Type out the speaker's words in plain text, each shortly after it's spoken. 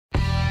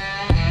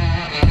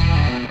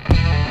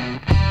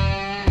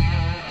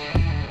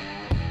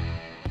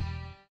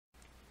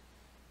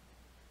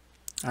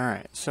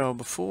Alright, so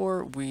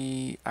before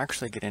we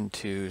actually get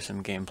into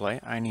some gameplay,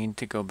 I need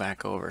to go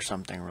back over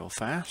something real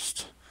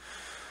fast.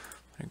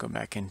 I'm going to go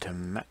back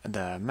into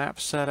the map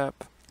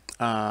setup.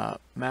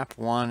 Map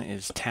 1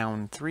 is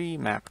Town 3,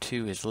 Map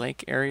 2 is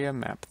Lake Area,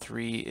 Map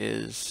 3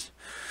 is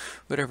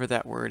whatever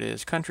that word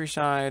is,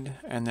 Countryside,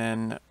 and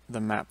then the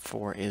Map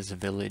 4 is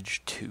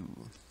Village 2.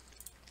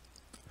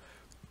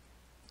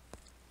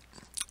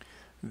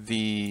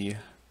 The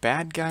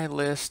bad guy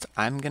list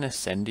I'm going to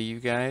send to you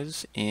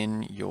guys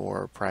in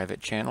your private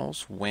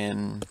channels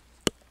when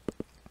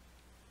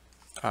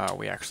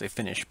we actually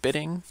finish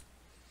bidding.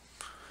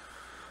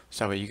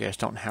 So you guys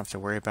don't have to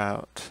worry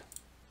about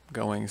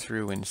going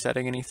through and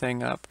setting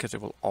anything up because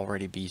it will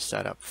already be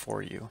set up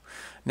for you.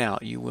 Now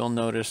you will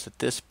notice that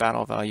this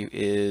battle value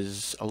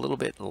is a little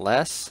bit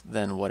less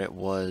than what it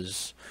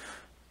was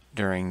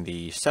during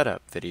the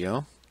setup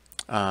video.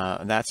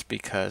 That's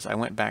because I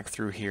went back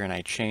through here and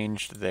I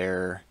changed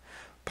their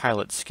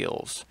pilot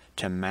skills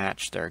to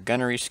match their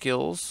gunnery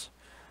skills,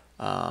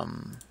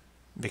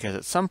 because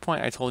at some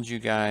point I told you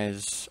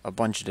guys a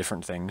bunch of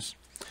different things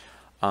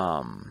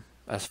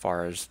as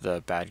far as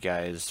the bad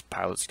guys'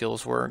 pilot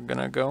skills were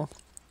gonna go,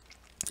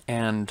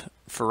 and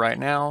for right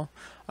now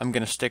I'm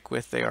gonna stick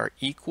with they are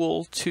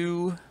equal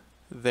to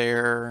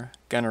their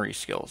gunnery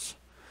skills.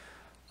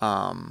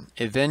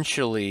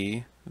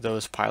 Eventually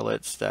those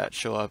pilots that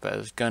show up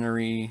as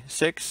gunnery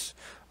 6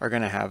 are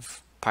gonna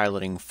have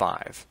piloting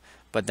 5.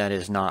 But that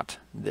is not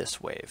this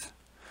wave.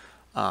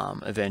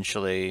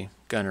 Eventually,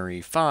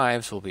 gunnery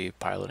 5s will be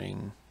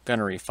piloting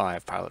gunnery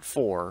 5, pilot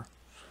 4,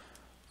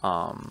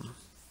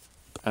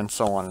 and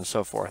so on and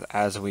so forth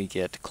as we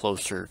get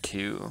closer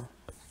to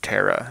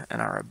Terra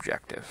and our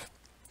objective.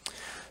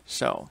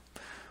 So,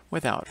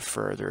 without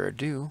further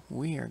ado,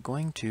 we are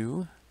going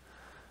to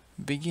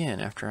begin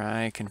after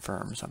I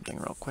confirm something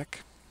real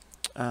quick.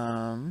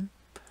 I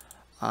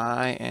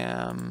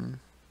am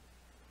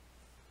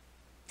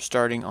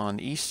starting on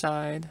the east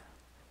side.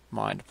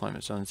 My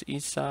deployment zone's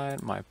east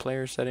side. My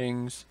player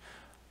settings.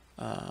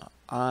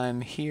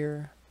 I'm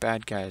here.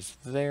 Bad guys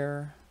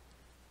there.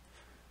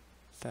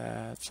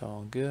 That's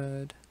all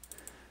good.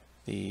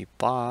 The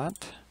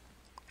bot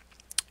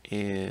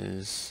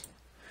is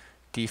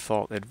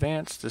default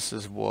advanced. This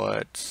is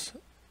what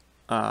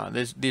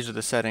these are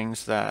the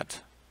settings that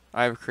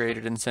I've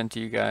created and sent to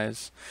you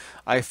guys.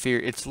 I fear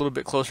it's a little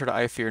bit closer to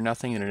I fear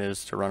nothing than it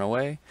is to run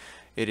away.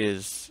 It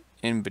is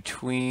in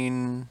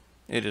between.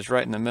 It is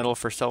right in the middle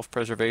for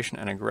self-preservation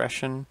and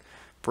aggression.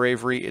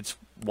 Bravery, it's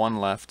 1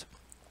 left.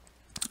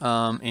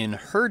 In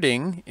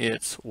herding,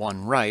 it's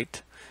 1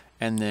 right,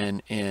 and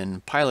then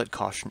in pilot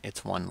caution,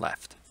 it's 1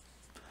 left.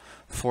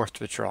 Forced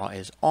withdrawal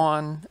is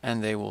on,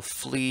 and they will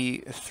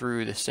flee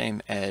through the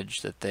same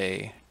edge that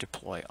they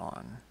deploy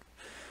on,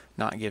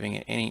 not giving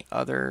it any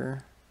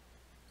other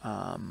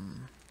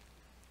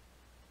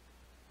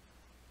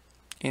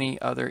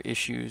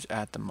issues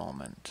at the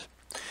moment.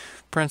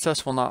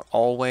 Princess will not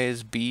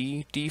always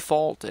be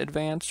default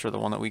advanced, or the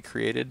one that we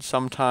created.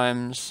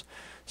 Sometimes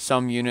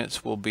some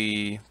units will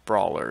be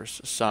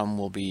brawlers, some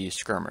will be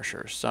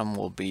skirmishers, some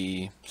will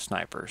be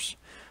snipers,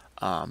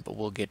 but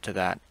we'll get to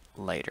that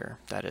later.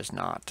 That is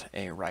not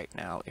a right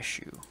now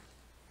issue.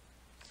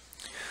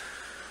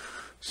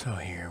 So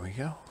here we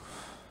go.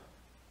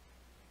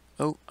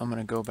 Oh, I'm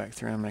going to go back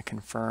through and I'm going to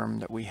confirm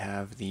that we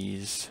have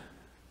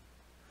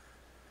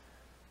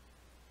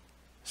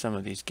some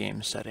of these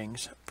game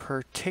settings,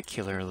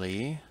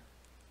 particularly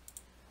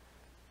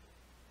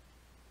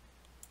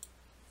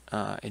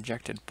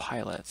ejected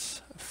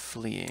pilots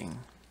fleeing.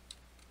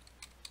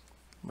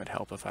 Would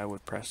help if I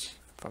would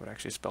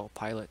actually spell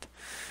pilot.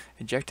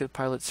 Ejected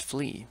pilots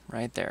flee,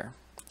 right there.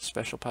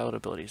 Special pilot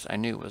abilities. I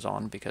knew it was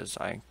on because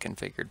I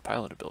configured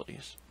pilot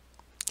abilities.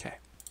 Okay.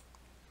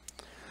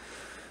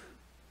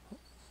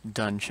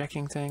 Done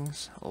checking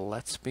things.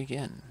 Let's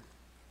begin.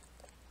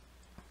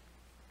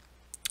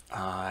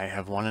 I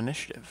have 1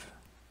 initiative.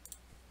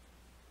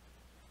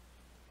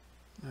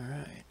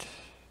 Alright.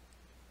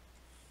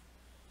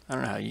 I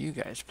don't know how you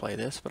guys play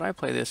this, but I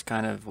play this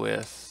kind of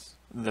with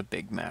the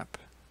big map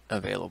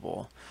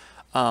available.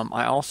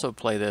 I also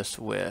play this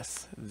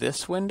with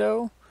this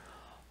window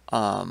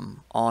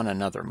on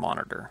another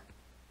monitor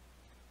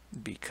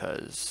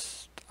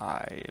because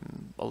I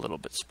am a little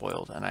bit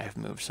spoiled and I have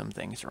moved some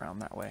things around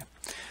that way.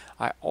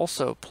 I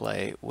also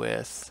play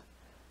with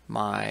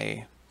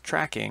my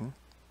tracking,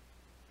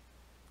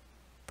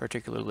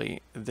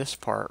 particularly this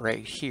part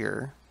right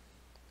here,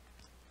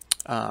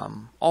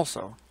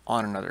 also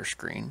on another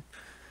screen,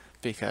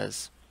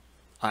 because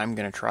I'm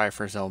going to try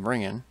for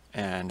Zelbringen,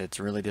 and it's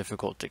really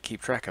difficult to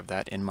keep track of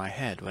that in my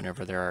head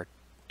whenever there are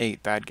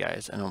 8 bad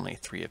guys and only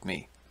 3 of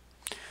me.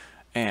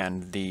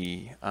 And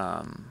the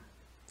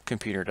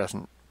computer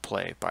doesn't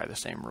play by the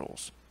same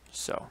rules,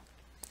 so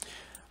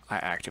I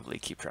actively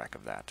keep track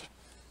of that.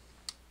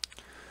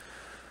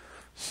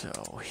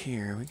 So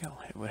here we go.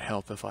 It would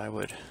help if I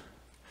would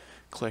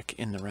click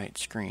in the right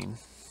screen.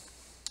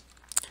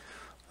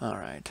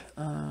 Alright,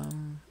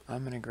 I'm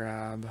going to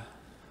grab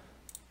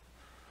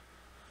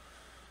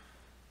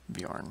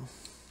Bjorn.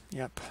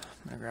 Yep,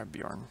 I'm gonna grab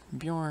Bjorn.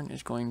 Bjorn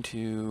is going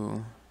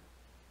to...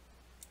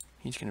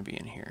 He's gonna be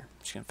in here.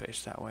 He's gonna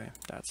face that way.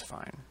 That's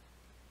fine.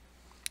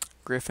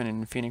 Griffin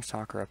and Phoenix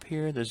Hawk are up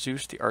here. The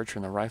Zeus, the Archer,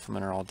 and the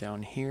Rifleman are all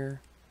down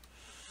here.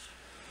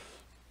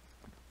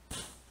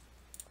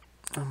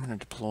 I'm gonna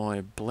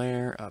deploy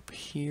Blair up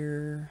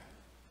here.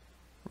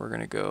 We're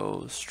gonna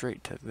go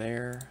straight to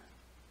there.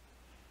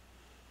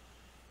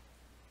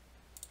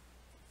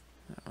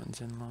 That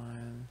one's in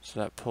line.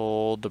 So that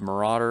pulled the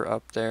Marauder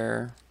up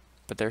there.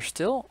 But they're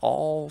still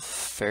all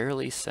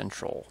fairly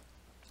central,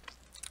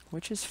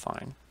 which is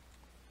fine.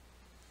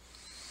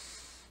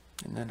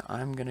 And then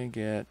I'm gonna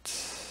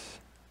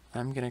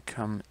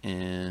come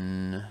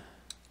in.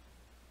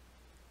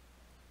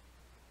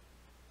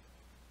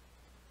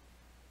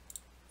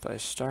 If I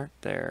start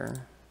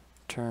there,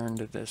 turn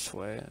to this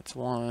way, that's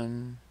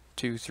 1,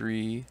 2,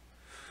 3,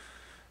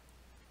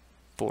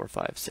 4,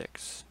 5,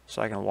 6.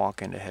 So I can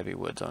walk into Heavy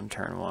Woods on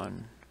turn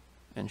 1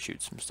 and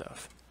shoot some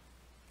stuff.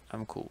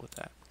 I'm cool with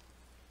that.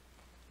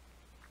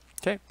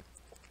 Okay,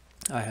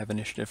 I have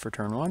initiative for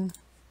turn 1.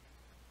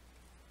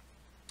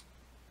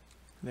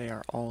 They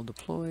are all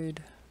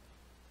deployed.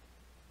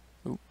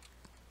 Oop.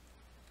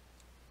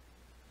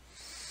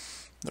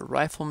 The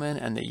Rifleman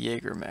and the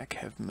Megamek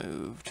have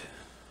moved.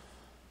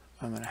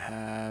 I'm going to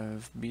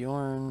have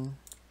Bjorn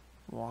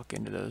walk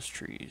into those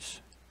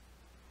trees.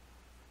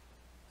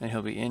 And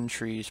he'll be in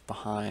trees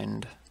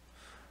behind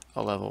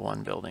a level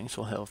 1 building,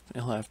 so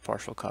he'll have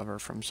partial cover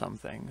from some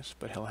things,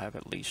 but he'll have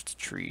at least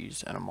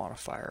trees and a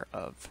modifier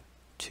of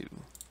 2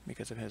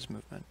 because of his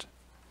movement.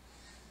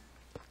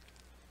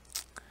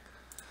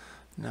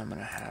 Now I'm going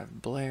to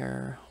have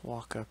Blair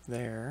walk up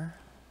there.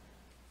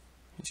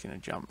 He's going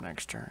to jump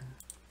next turn.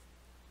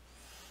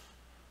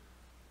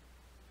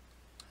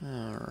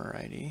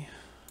 Alrighty.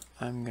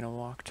 I'm going to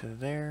walk to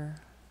there.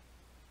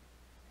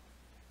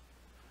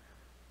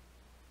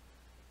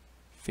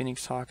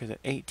 Phoenix Hawk is at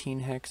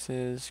 18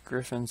 hexes.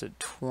 Griffin's at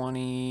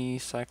 20.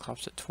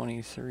 Cyclops at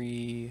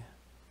 23.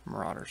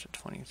 Marauders at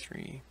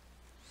 23.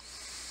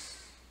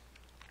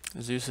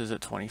 Zeus is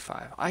at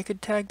 25. I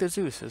could tag the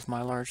Zeus as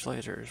my large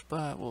lasers,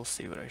 but we'll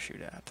see what I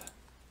shoot at.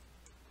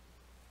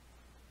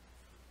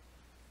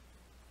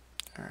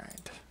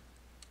 Alright.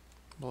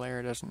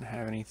 Blair doesn't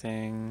have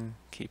anything.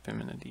 Keep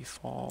him in the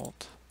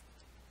default.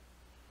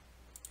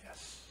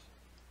 Yes.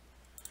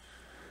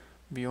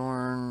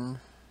 Bjorn.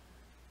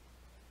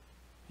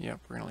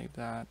 Yep, we're going to leave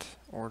that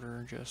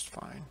order just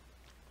fine.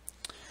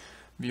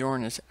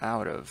 Bjorn is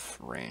out of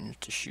range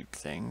to shoot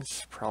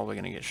things. Probably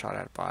going to get shot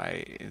at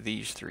by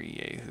these 3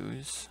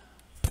 yahoos.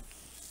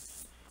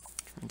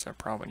 Which means I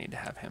probably need to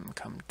have him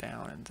come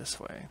down in this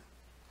way.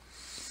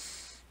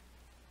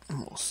 And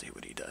we'll see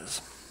what he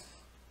does.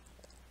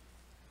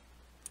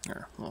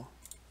 Or we'll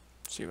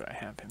see what I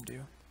have him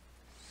do.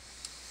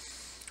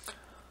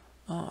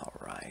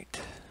 Alright.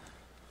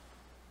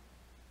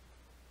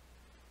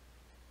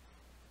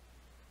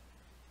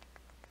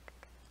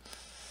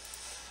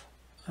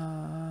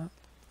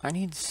 I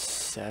need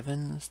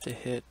 7s to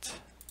hit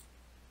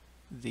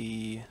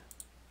the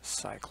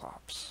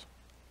Cyclops.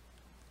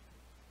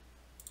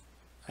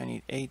 I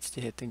need 8s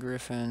to hit the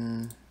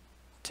Griffin,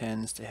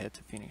 10s to hit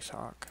the Phoenix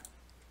Hawk,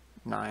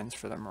 9s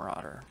for the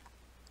Marauder,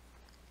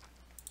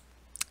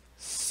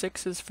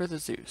 6s for the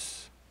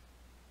Zeus.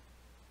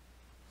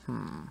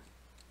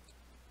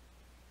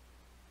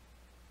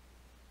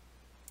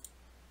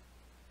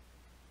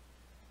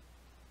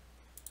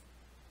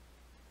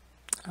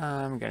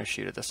 I'm gonna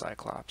shoot at the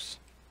Cyclops.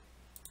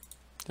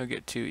 They'll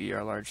get 2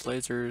 ER large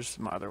lasers.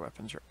 My other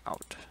weapons are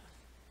out.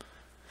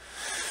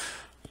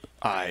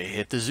 I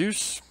hit the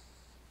Zeus.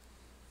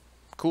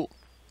 Cool.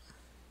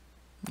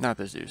 Not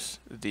the Zeus,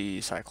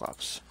 the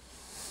Cyclops.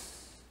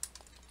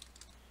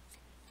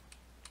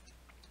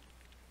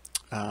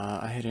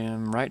 I hit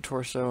him right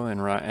torso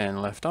and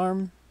left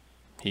arm.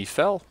 He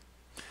fell.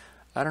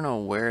 I don't know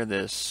where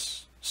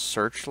this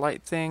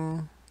searchlight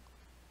thing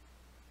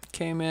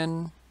came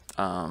in,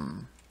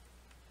 but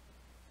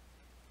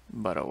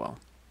oh well.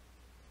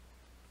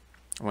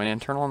 Went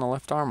internal on the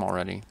left arm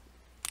already.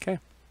 Okay.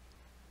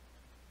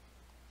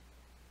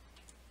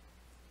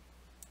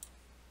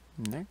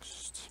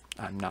 Next,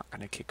 I'm not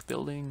going to kick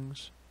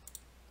buildings.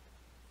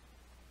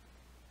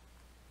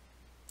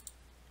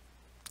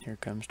 Here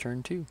comes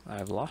turn 2.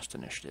 I've lost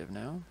initiative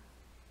now.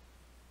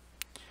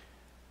 I'm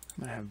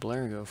going to have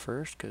Blair go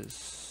first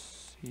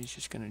because he's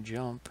just going to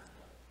jump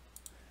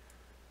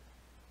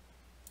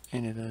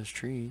into those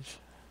trees.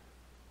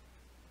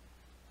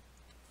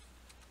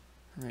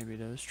 Or maybe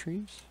those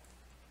trees.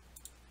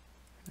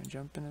 Can I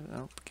jump into the,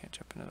 nope, can't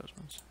jump into those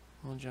ones.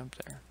 We'll jump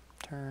there.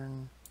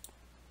 Turn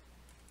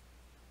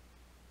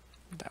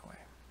that way.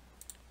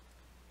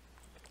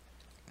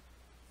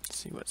 Let's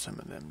see what some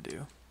of them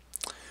do.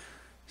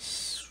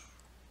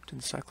 Did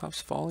the Cyclops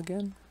fall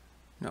again?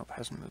 Nope,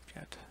 hasn't moved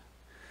yet.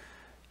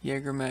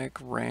 Megamek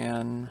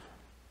ran.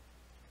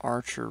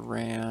 Archer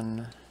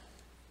ran.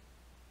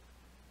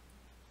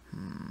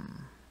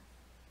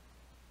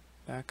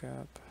 Back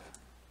up.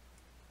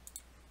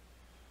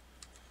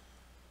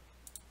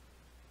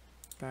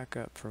 back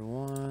up for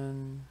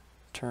 1,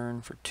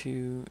 turn for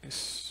 2,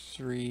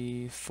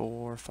 3,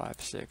 4, 5,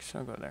 6.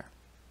 I'll go there.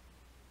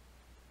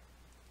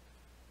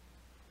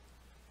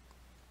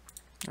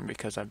 And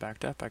because I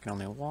backed up, I can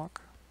only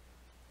walk.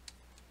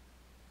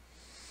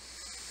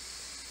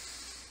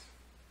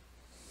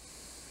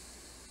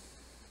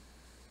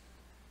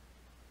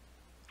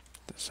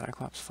 Did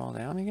Cyclops fall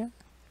down again?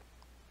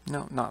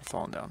 No, not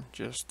falling down,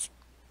 just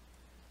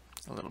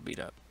a little beat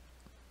up.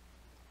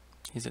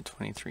 He's at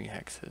 23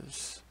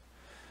 hexes.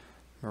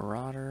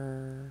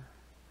 Marauder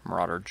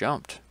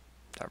jumped.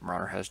 That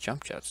Marauder has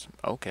jump jets.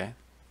 Okay.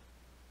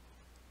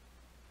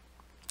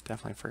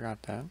 Definitely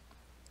forgot that.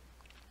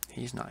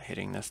 He's not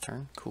hitting this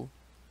turn. Cool.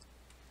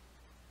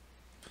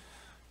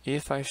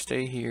 If I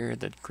stay here,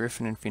 the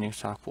Griffin and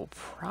Phoenix Hawk will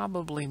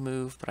probably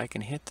move, but I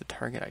can hit the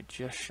target I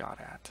just shot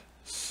at.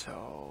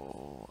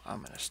 So I'm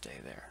going to stay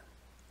there.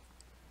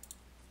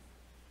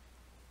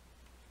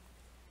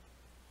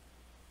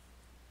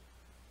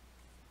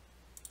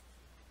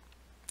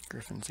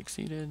 Griffin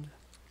succeeded.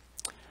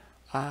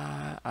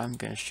 I'm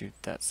going to shoot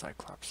that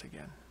Cyclops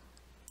again.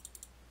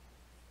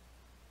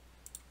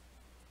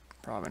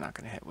 Probably not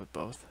going to hit with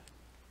both.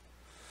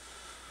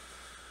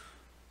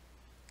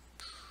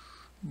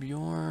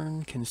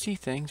 Bjorn can see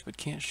things but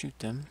can't shoot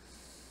them.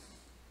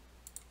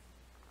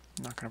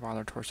 Not going to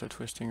bother torso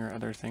twisting or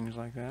other things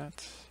like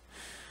that.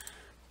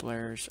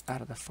 Blair's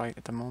out of the fight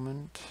at the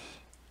moment.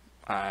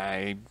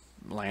 I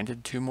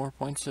landed 2 more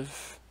points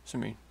of...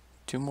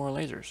 2 more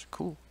lasers.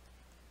 Cool.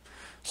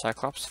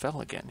 Cyclops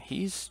fell again.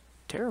 He's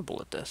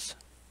terrible at this.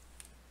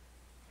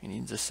 He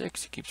needs a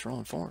 6. He keeps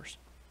rolling 4s.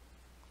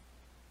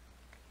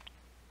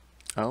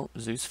 Oh,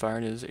 Zeus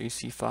fired his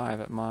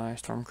AC-5 at my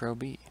Stormcrow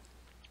B.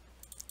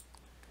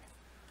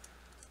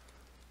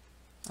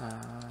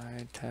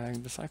 I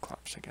tagged the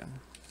Cyclops again.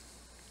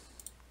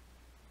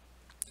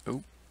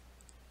 Oh,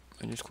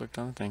 I just clicked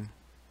on the thing.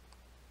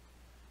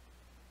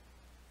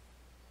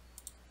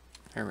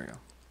 There we go.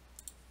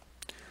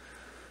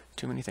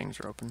 Too many things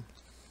are open.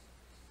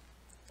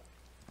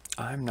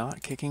 I'm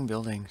not kicking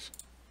buildings.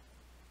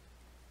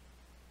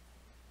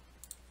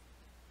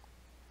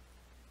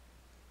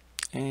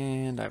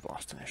 And I've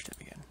lost initiative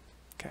again.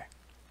 Okay.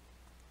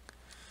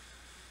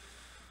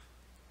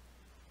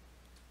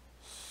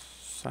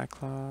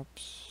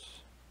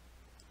 Cyclops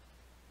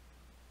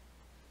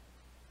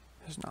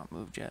has not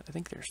moved yet. I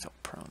think they're still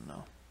prone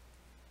though.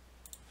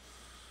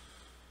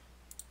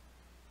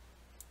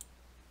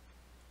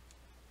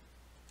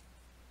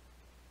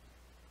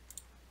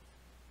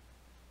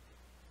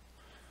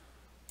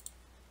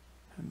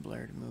 And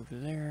Blair to move to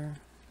there.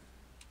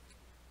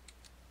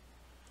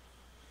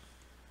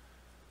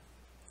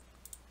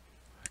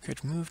 I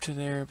could move to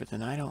there, but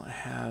then I don't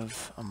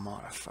have a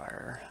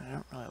modifier. I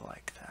don't really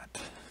like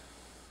that.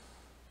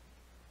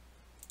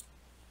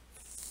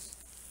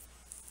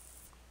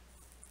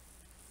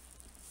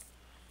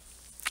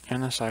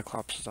 And the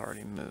Cyclops has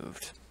already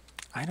moved.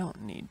 I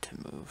don't need to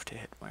move to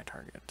hit my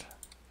target.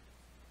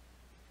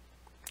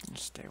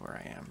 Just stay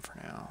where I am for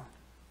now.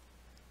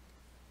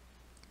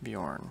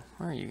 Bjorn,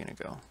 where are you going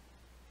to go?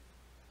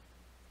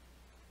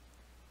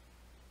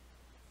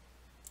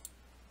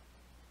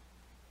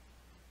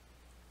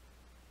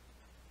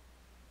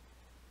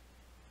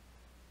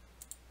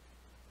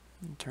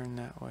 Turn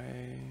that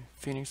way.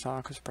 Phoenix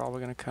Hawk is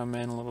probably going to come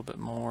in a little bit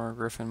more.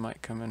 Griffin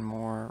might come in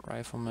more.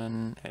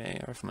 Rifleman.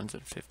 Hey, Rifleman's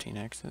at 15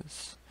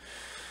 X's.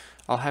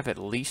 I'll have at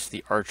least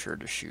the Archer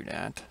to shoot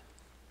at.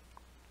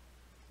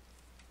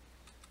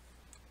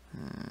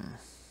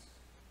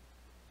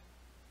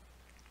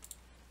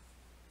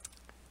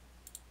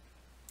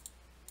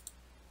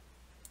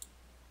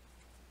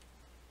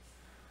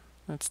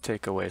 Let's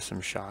take away some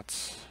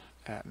shots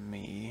at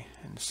me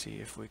and see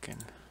if we can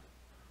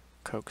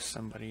coax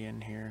somebody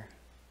in here.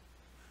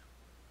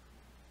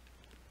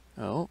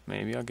 Oh,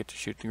 maybe I'll get to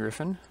shoot the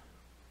Griffin.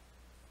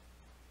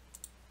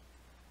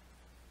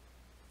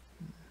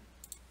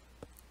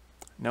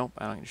 Nope,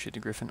 I don't get to shoot the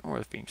Griffin or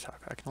the Phoenix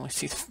Hawk. I can only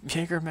see the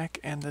Megamek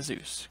and the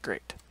Zeus.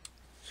 Great.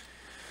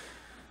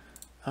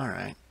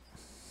 Alright.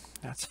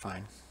 That's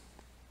fine.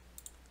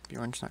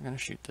 Bjorn's not going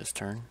to shoot this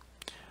turn.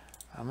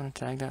 I'm going to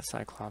tag that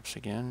Cyclops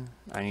again.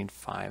 I need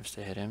 5s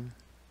to hit him.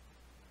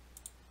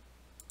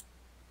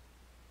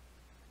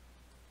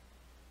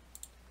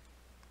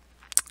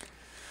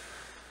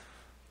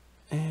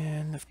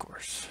 And of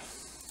course,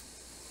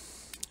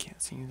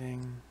 can't see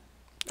anything.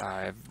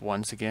 I've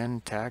once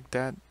again tagged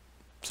that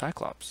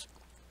Cyclops.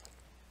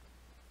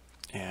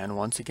 And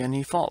once again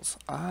he falls.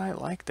 I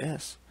like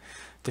this.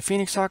 The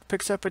Phoenix Hawk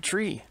picks up a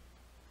tree.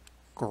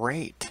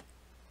 Great.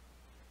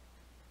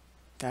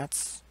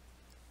 That's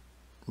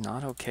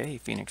not okay,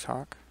 Phoenix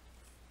Hawk.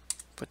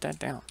 Put that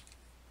down.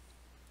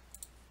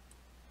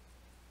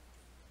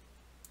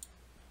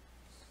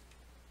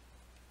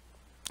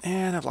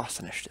 And I've lost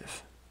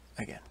initiative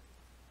again.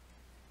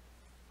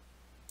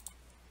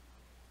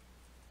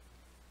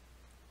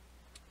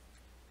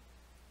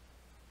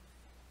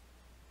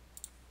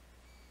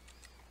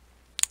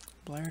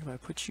 Blair, do I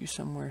put you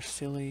somewhere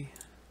silly?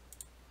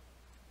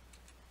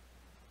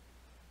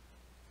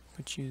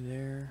 Put you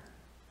there.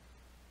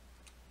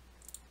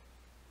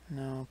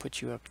 No,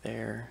 put you up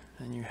there,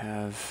 and you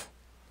have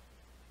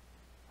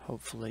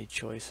hopefully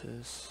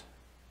choices.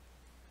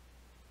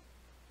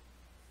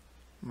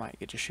 Might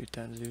get to shoot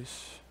that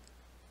Zeus.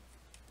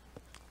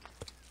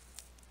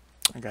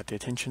 I got the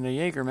attention of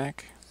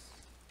Megamek.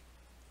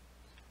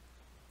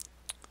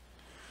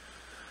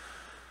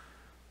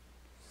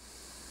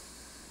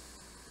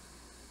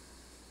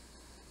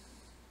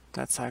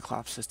 That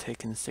Cyclops has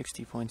taken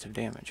 60 points of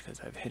damage because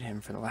I've hit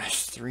him for the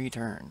last 3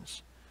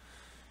 turns.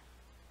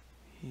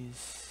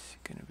 He's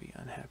gonna be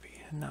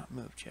unhappy. Not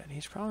moved yet.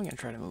 He's probably gonna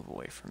try to move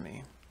away from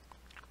me.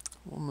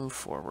 We'll move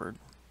forward.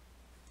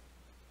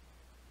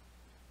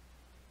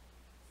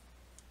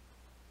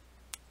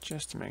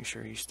 Just to make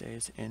sure he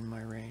stays in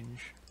my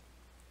range.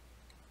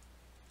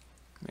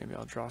 Maybe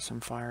I'll draw some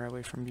fire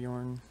away from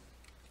Bjorn.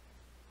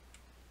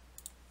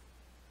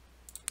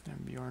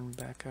 And Bjorn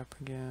back up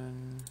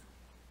again.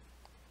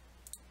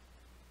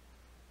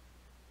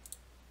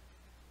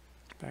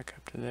 Back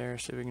up to there,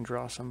 see if we can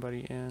draw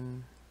somebody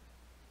in.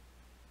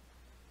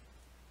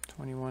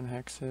 21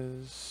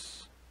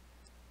 hexes.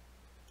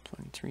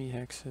 23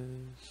 hexes.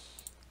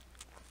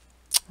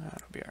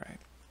 That'll be alright.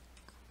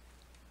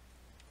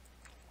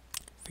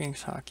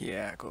 Phoenix Hawk,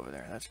 yeah, go over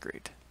there. That's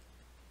great.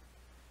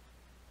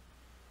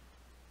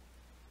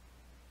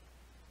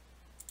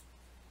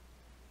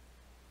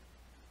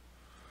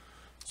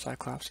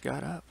 Cyclops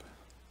got up.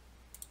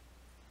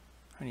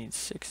 I need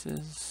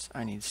 6s.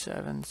 I need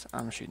 7s.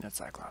 I'm shooting at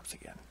Cyclops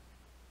again.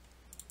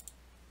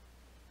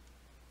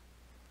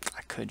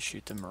 I could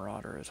shoot the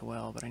Marauder as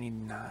well, but I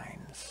need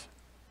 9s.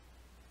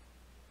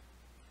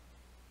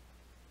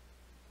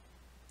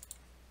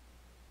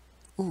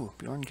 Ooh,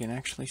 Bjorn can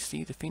actually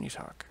see the Phoenix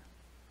Hawk.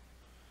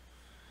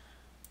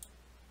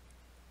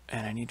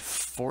 And I need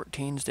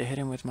 14s to hit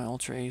him with my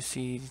Ultra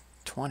AC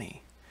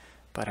 20.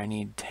 But I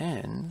need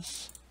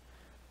 10s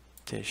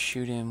to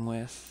shoot him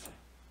with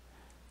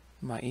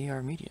my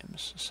ER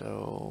mediums.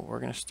 So we're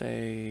going to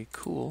stay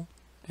cool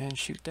and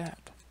shoot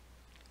that.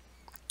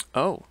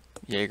 Oh,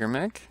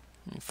 Megamek,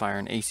 you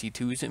firing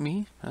AC2s at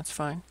me? That's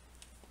fine.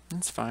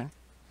 That's fine.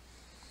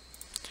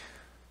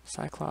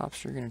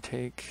 Cyclops, you're going to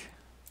take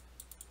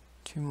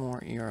 2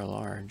 more ER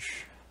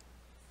large.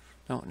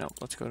 No,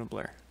 let's go to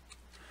Blair.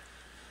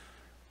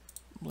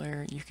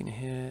 Blair, you can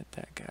hit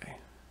that guy.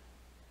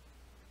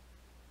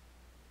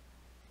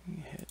 You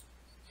hit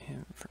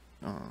him for...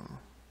 no,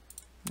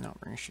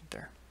 we're going to shoot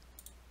there.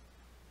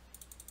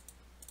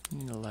 You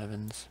need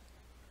 11s.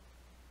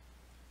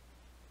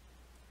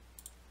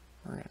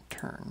 We're going to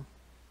turn.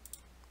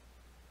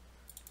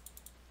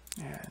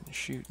 And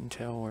shoot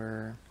until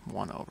we're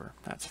 1 over.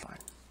 That's fine.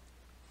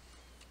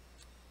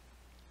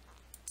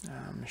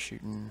 I'm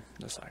shooting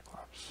the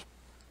Cyclops.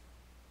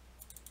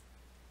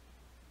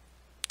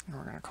 And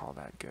we're going to call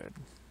that good.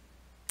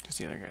 Because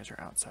the other guys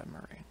are outside my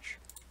range.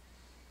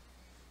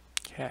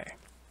 Okay.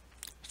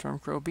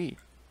 Stormcrow B.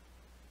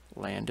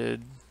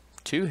 Landed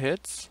 2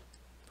 hits.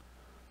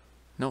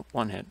 Nope,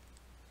 1 hit.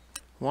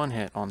 1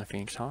 hit on the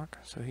Phoenix Hawk,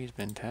 so he's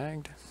been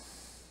tagged.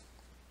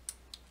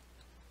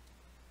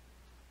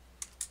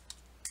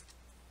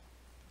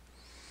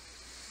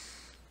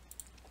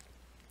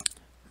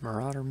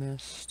 Marauder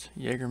missed.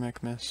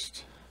 Megamek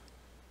missed.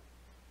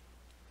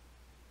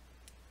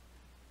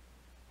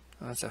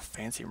 Oh, that's a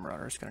fancy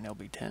Marauder. It's got an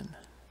LB10.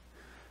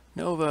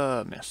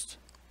 Nova missed.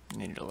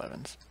 Needed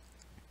 11s.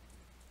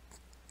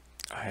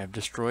 I have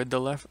destroyed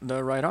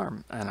the right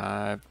arm, and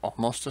I've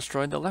almost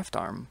destroyed the left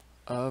arm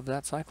of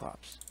that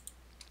Cyclops.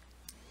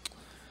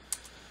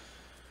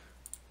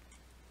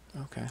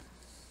 Okay.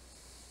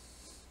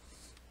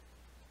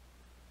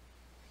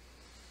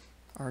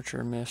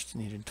 Archer missed,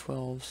 needed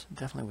 12s.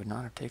 Definitely would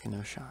not have taken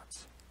those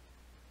shots.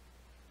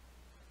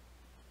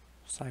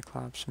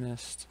 Cyclops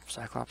missed.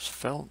 Cyclops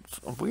fell.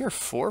 We are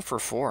 4 for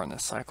 4 on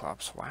this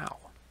Cyclops. Wow.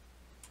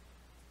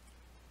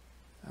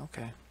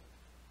 Okay.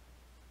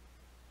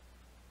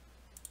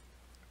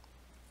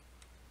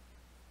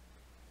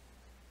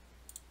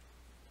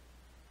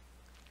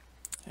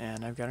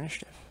 And I've got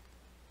initiative.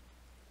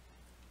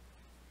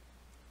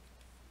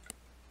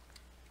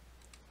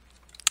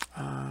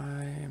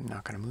 I'm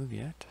not going to move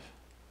yet.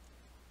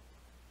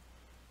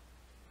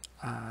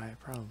 I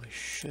probably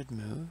should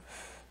move.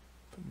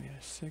 Put me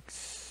at a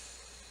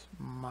 6.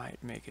 Might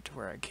make it to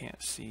where I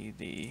can't see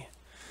the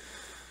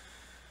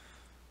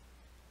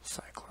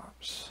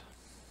Cyclops.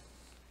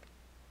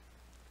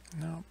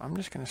 No, I'm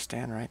just going to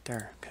stand right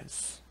there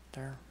because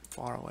they're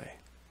far away.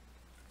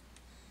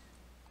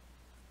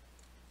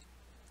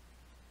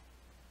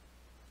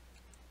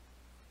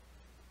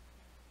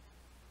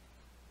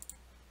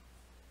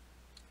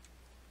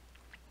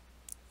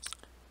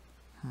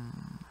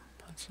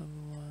 That's a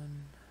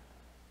 1.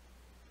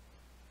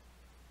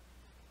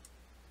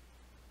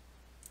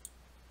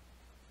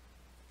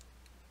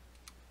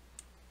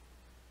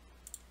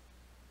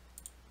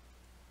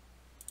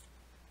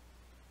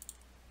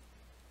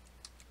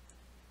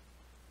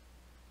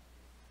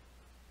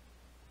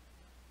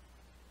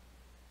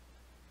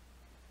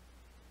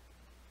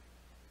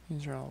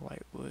 These are all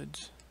light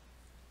woods.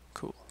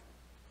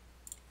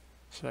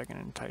 So I can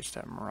entice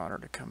that Marauder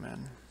to come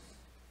in.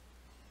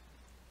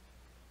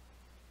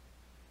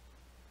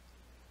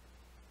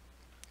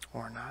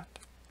 Or not.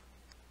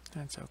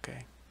 That's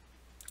okay.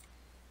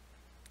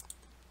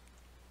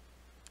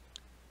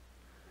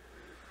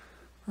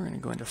 We're going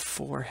to go into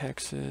 4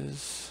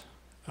 hexes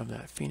of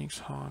that Phoenix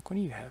Hawk. What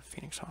do you have,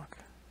 Phoenix Hawk?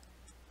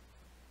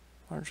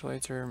 Large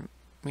laser,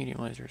 medium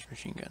lasers,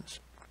 machine guns.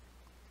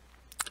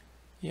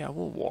 Yeah,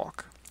 we'll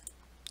walk.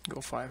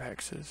 Go 5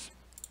 hexes.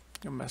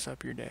 You'll mess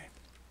up your day.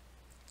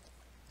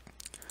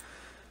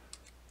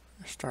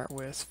 Start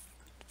with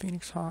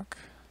Phoenix Hawk.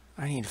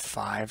 I need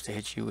 5 to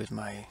hit you with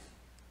my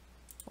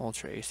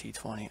Ultra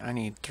AC-20. I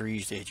need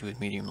 3s to hit you with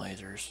medium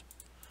lasers.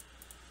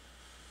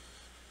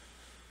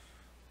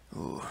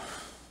 Ooh.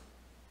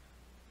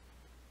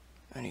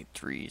 I need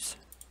 3s.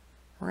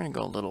 We're going to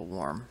go a little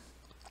warm.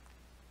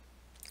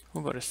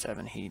 We'll go to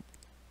 7 heat.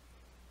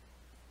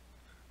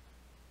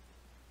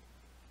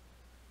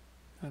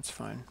 That's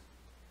fine.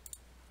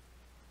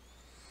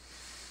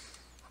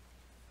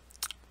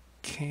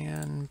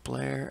 Can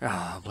Blair...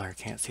 Ah, oh, Blair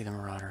can't see the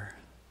Marauder.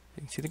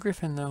 You can see the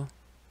Griffin, though.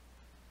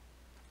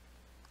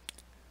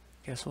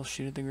 Guess we'll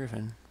shoot at the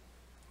Griffin.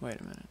 Wait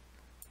a minute.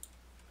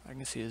 I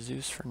can see a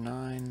Zeus for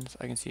 9s.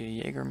 I can see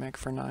a Megamek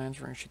for 9s.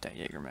 We're going to shoot that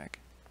Megamek.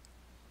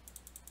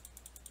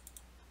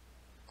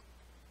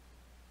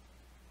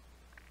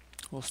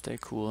 We'll stay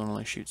cool and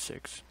only shoot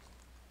 6.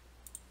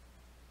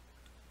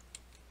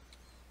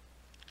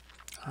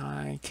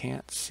 I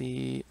can't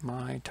see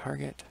my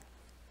target.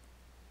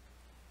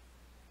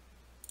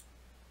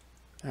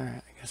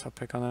 Alright, I guess I'll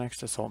pick on the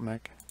next assault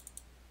mech.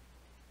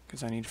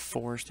 Because I need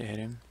 4s to hit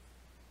him.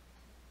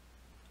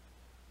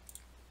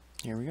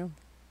 Here we go.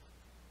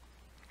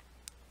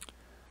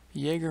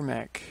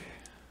 Megamek.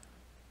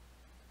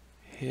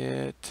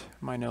 Hit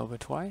my Nova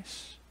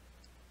twice.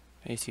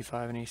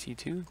 AC5 and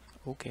AC2.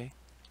 Okay.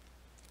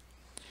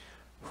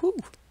 Whew.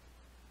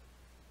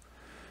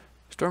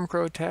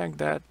 Stormcrow tagged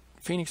that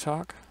Phoenix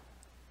Hawk.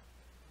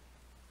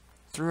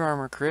 Through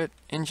armor crit,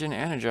 engine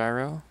and a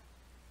gyro.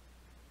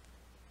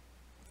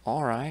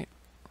 Alright.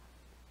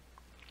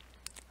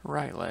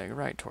 Right leg,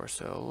 right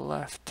torso,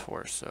 left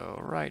torso,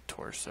 right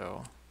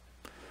torso.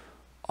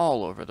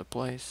 All over the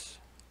place.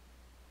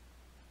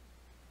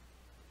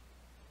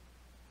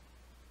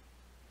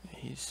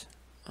 He's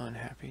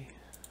unhappy.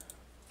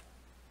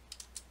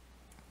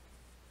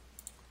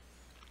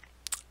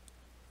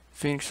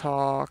 Phoenix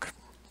Hawk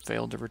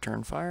failed to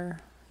return fire.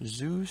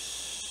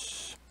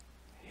 Zeus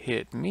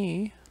hit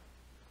me.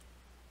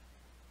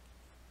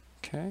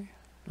 Okay,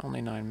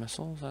 only 9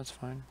 missiles, that's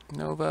fine.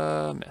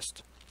 Nova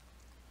missed.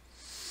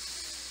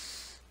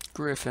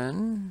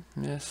 Griffin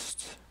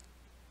missed.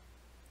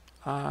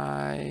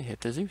 I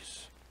hit the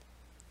Zeus.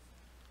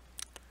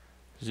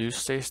 Zeus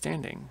stays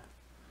standing.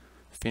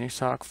 Phoenix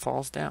Hawk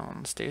falls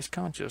down, stays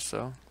conscious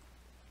though.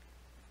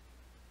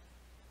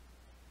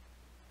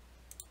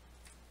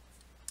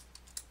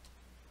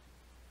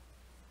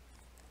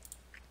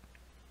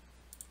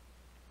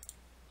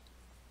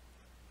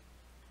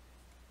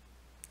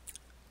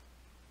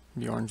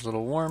 Bjorn's a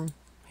little warm.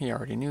 He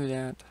already knew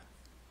that.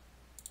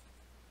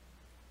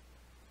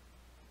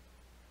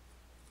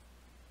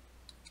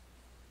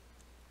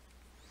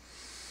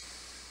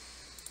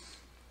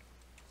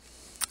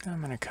 I'm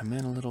going to come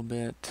in a little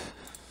bit.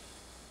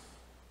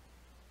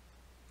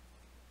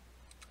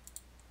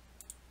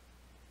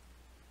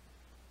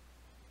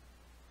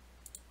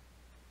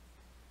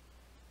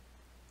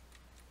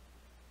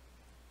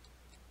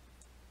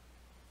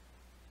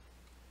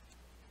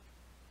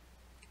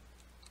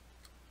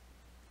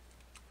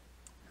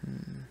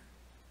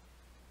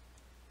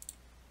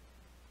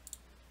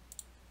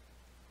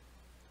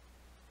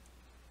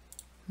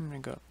 I'm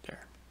going to go up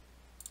there.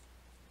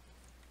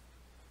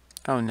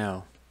 Oh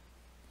no.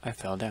 I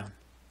fell down.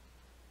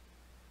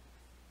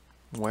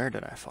 Where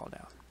did I fall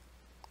down?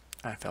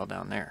 I fell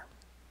down there.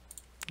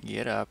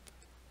 Get up.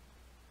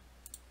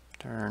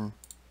 Turn.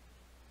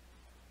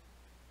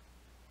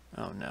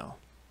 Oh no.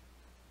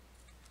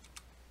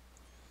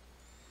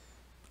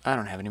 I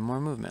don't have any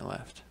more movement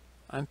left.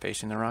 I'm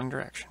facing the wrong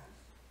direction.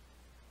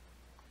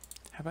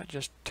 How about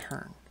just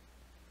turn?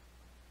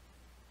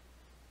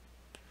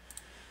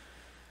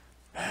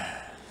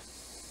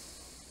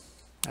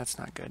 That's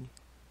not good.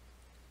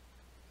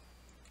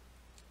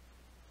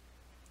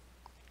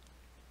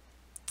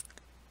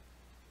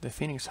 The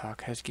Phoenix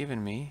Hawk has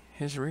given me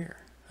his rear.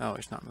 Oh,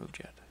 he's not moved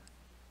yet.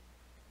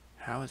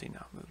 How has he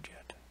not moved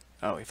yet?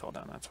 Oh, he fell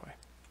down, that's why.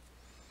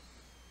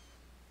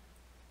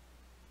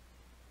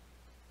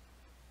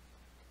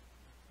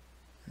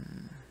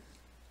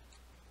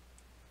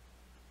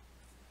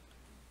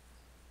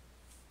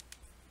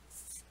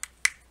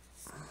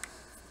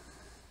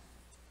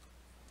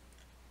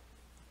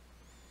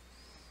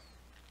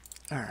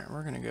 Alright,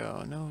 we're gonna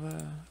go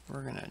Nova.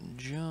 We're gonna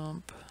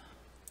jump.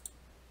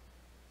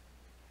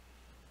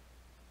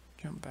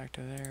 Jump back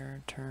to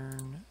there,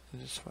 turn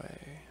this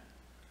way.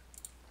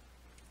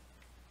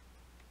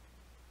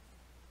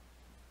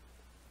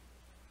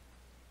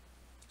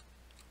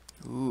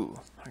 Ooh,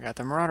 I got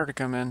the Marauder to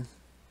come in.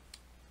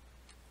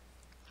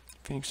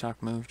 Phoenix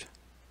Hawk moved.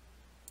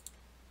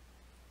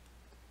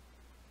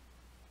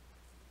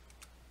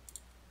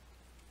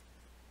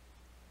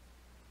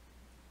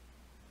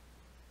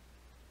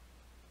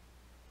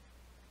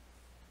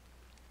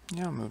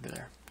 Yeah, I'll move to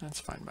there. That's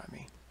fine by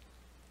me.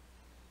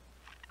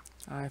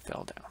 I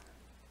fell down.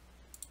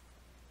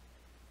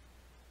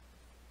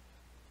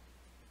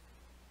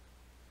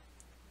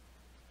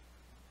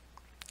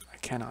 I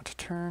cannot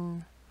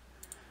turn.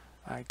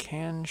 I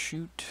can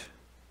shoot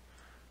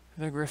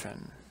the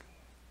Griffin.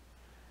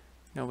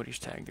 Nobody's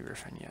tagged the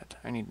Griffin yet.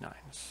 I need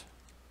 9s.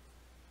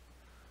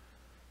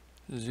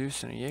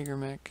 Zeus and a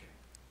Megamek.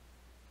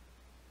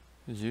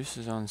 Zeus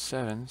is on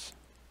 7s.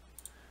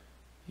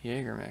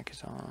 Megamek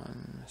is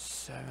on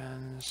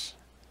 7s.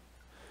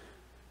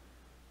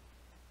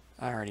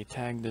 I already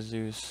tagged the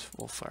Zeus.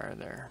 We'll fire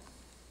there.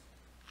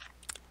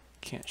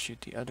 Can't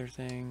shoot the other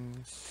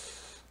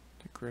things.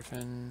 The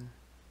Griffin.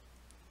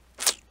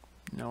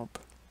 Nope.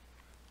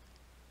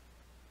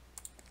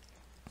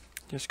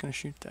 Just gonna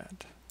shoot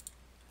that.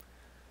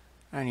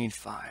 I need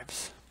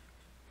 5s.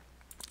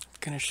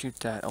 Gonna shoot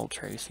that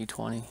Ultra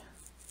AC-20.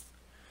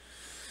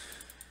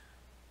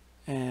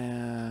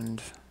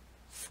 And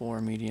 4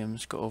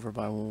 mediums go over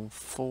by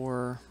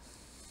 4.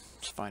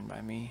 It's fine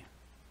by me.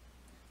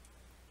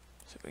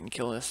 So we can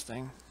kill this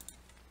thing.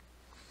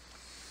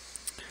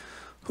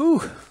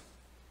 Whew!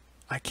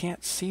 I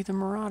can't see the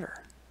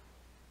Marauder.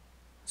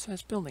 What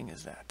size building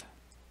is that?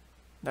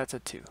 That's a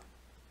 2.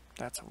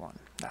 That's a 1.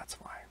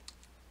 That's why.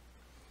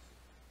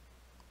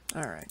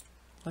 Alright.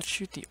 Let's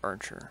shoot the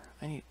Archer.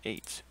 I need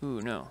 8s.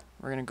 Ooh, no.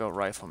 We're gonna go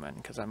Rifleman,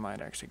 because I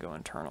might actually go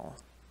internal.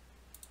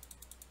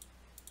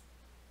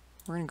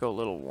 We're gonna go a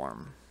little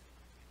warm.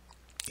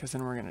 Because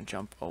then we're gonna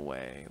jump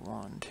away.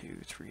 1,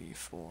 2, 3,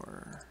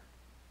 4.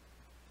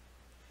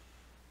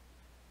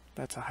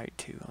 That's a height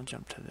 2. I'll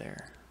jump to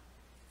there.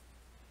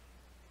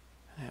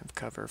 I have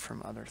cover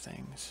from other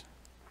things.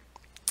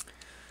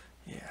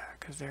 Yeah,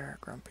 because they're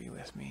grumpy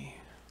with me.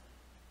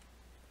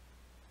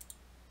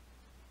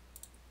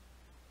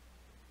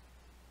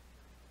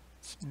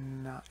 It's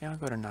not... Yeah, I'll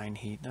go to 9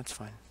 heat. That's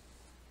fine.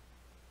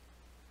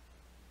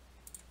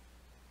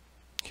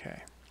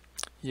 Okay.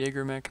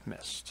 Megamek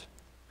missed.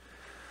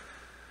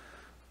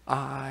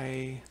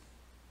 I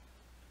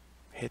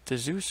hit the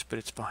Zeus, but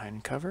it's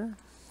behind cover,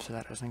 so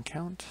that doesn't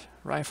count.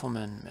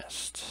 Rifleman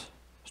missed.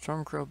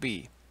 Stormcrow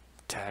B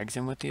tags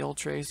him with the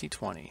Ultra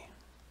AC-20.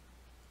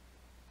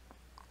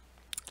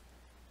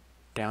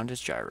 Downed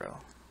his gyro.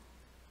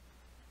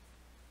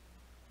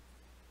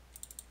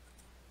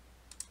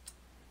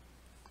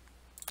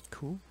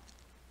 Cool.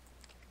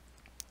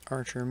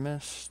 Archer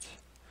missed.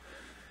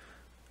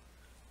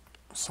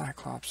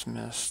 Cyclops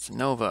missed.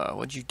 Nova,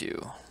 what'd you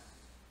do?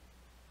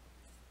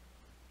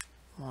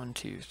 1,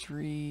 2,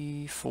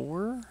 3,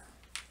 4.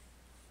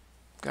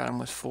 Got him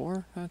with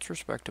 4. That's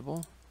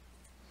respectable.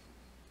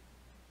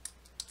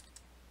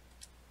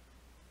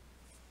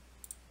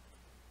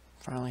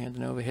 Finally had the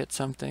Nova hit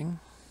something.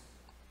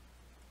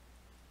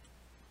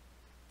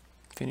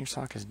 Phoenix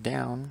Hawk is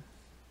down.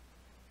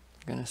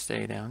 Gonna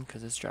stay down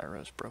because its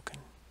gyro is broken.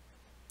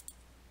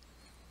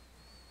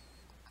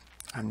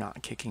 I'm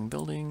not kicking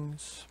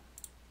buildings.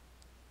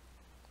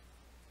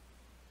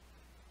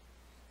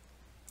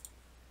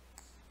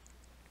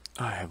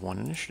 I have 1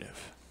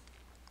 initiative.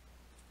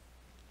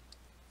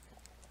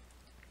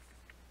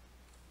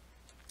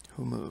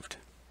 Who moved?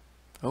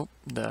 Oh,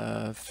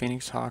 the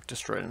Phoenix Hawk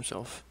destroyed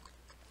himself.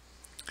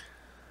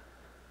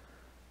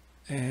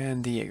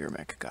 And the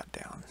Megamek got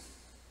down.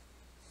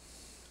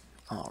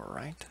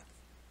 Alright.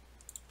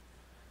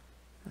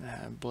 I'm gonna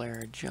have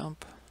Blair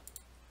jump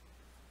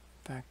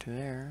back to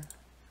there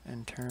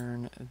and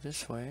turn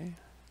this way.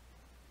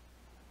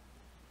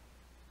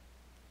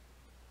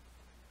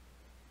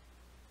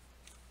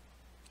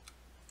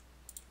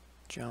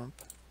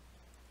 Jump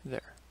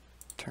there.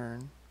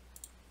 Turn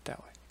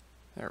that way.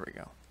 There we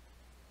go.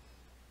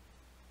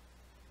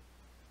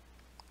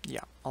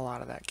 Yeah, a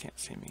lot of that can't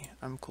see me.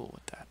 I'm cool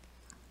with that.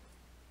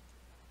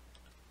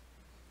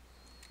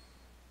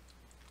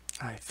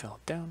 I fell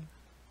down.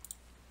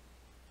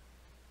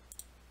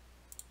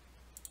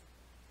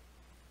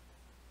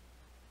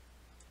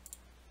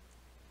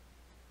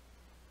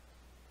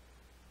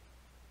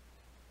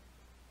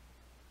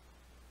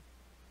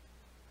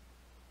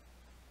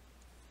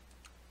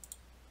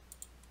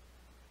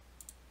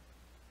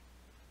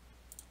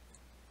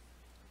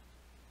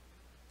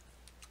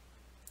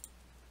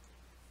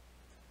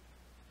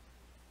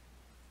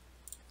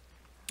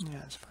 Yeah,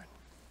 that's fine.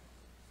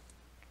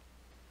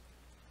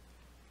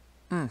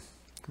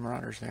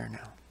 Marauder's there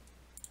now.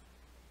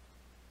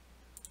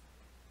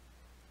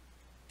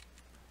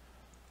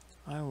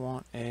 I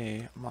want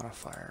a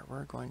modifier.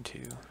 We're going to...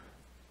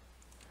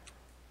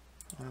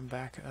 I want to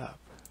back up.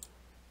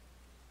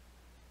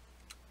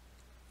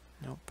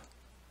 Nope.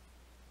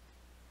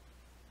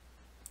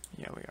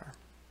 Yeah, we are.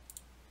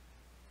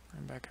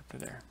 I'm back up to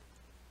there.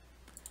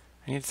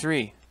 I need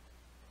 3.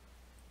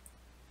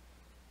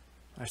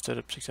 I stood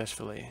up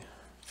successfully.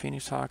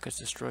 Phoenix Hawk is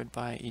destroyed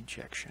by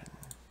ejection.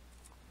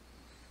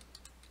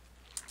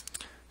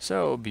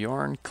 So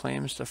Bjorn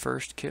claims the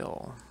first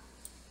kill.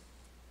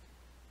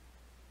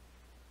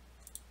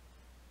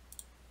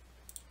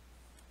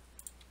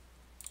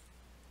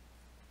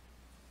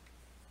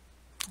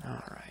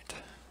 Alright,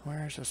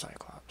 where's the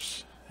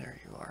Cyclops? There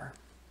you are.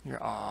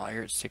 You're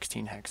at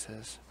 16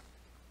 hexes.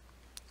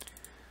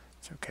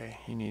 It's okay.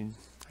 I need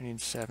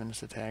 7s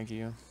to tag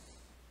you.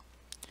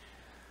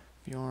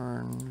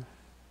 Bjorn,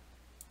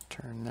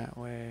 turn that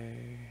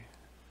way.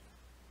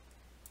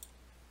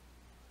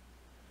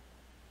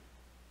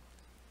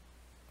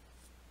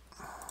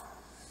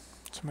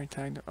 Somebody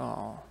tagged.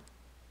 Oh,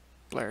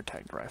 Blair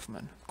tagged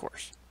Rifleman, of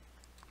course.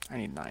 I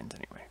need 9s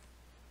anyway.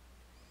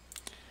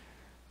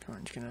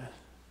 Bjorn's gonna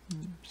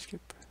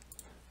skip.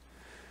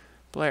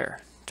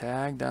 Blair,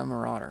 tag the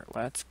Marauder.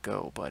 Let's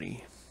go,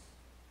 buddy.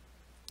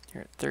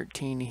 You're at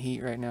 13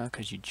 heat right now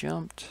because you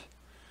jumped.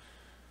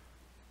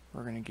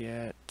 We're gonna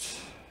get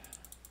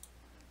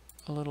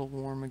a little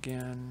warm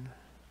again.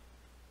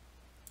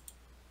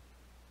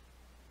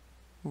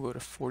 We'll go to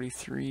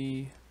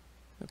 43.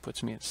 That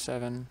puts me at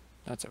 7.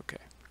 That's okay.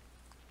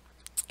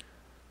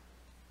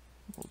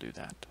 We'll do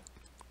that.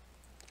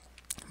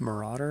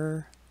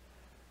 Marauder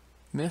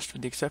missed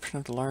with the exception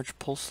of the large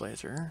pulse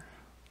laser.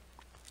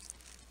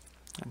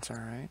 That's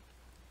alright.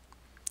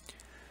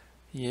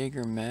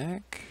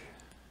 Megamek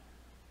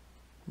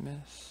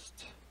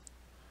missed.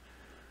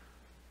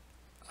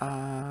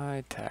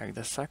 I tagged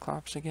the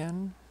Cyclops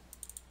again.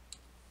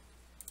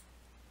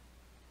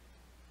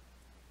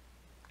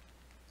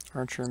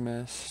 Archer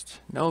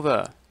missed.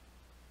 Nova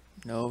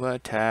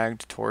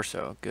tagged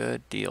Torso.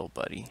 Good deal,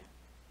 buddy.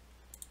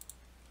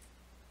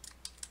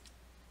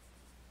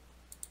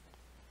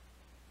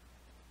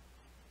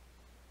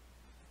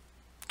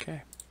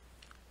 Okay.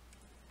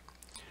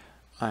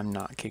 I'm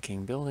not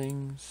kicking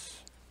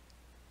buildings.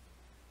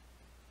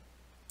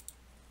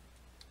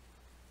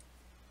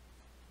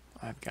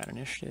 I've got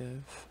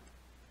initiative.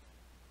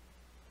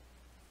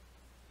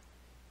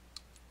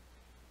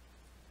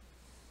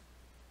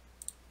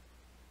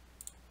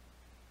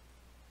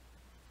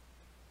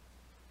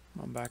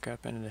 I'll back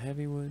up into the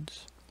heavy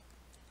woods.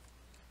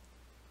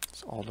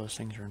 So all those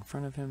things are in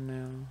front of him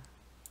now.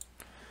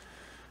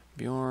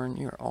 Bjorn,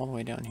 you're all the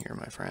way down here,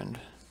 my friend.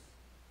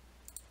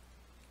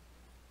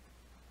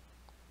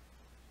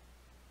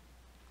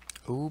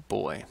 Oh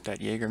boy, that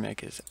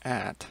Megamek is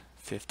at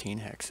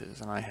 15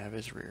 hexes, and I have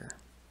his rear.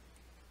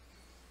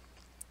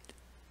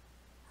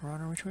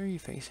 Marauder, which way are you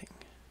facing?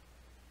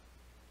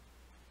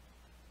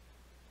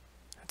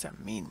 That's a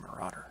mean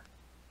Marauder.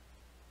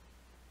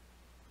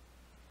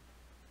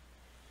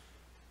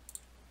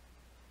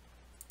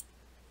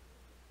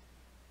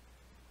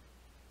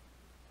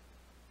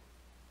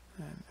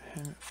 And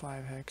him at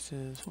 5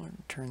 hexes. We'll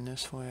turn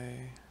this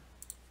way.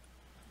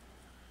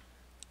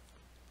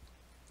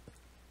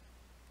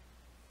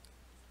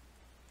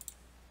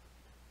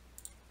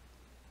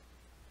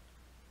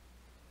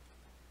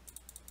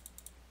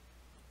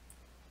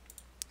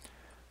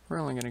 We're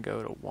only going to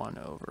go to 1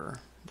 over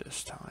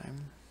this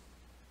time.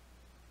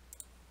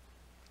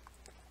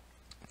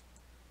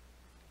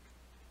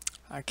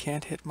 I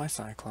can't hit my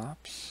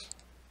Cyclops.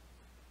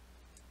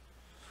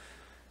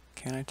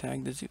 Can I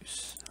tag the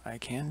Zeus? I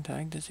can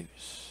tag the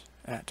Zeus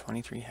at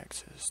 23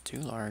 hexes. Too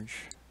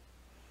large.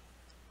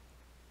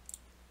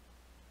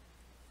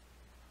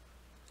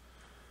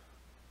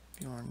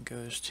 Bjorn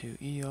goes to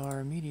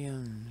ER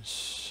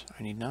mediums.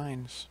 I need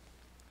 9s.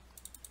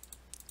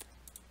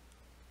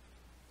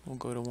 We'll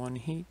go to 1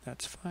 heat,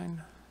 that's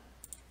fine.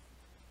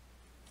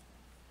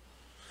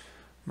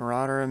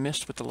 Marauder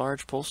missed with the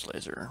large pulse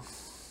laser.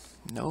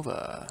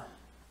 Nova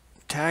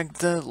tagged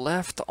the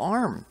left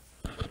arm.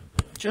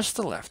 Just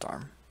the left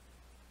arm.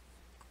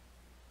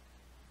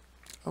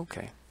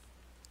 Okay.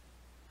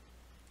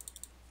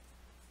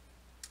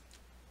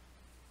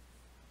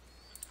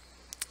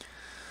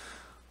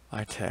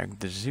 I tagged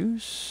the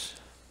Zeus.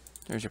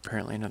 There's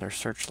apparently another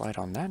searchlight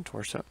on that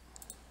torso.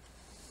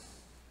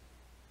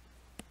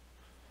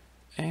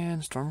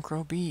 And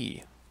Stormcrow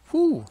B.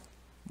 Whew!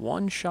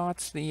 One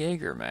shots the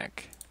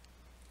Megamek.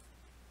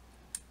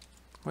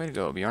 Way to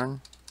go,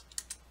 Bjorn.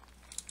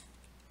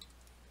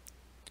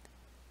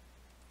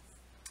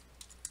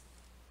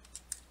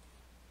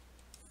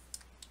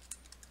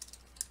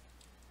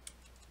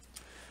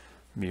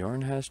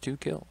 Bjorn has 2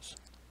 kills.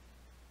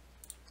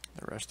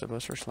 The rest of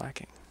us are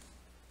slacking.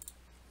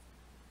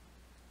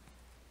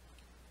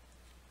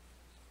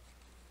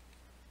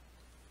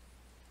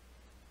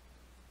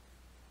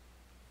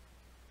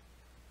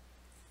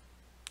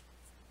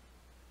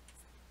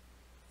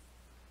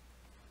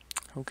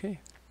 Okay.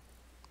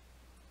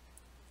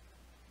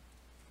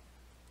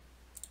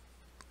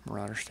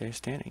 Marauder stays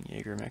standing.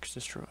 Megamek's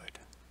destroyed.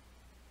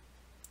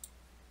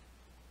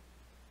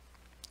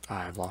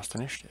 I've lost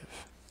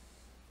initiative.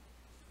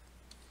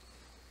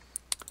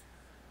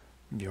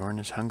 Bjorn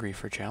is hungry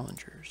for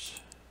challengers.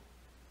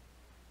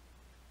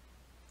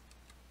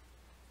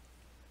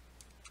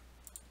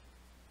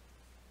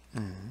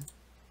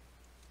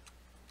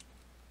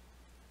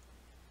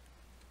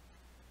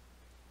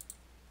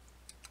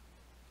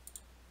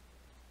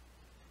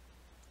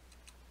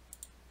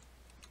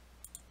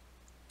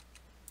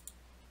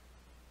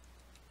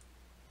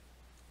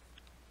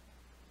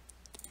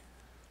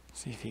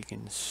 See if he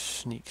can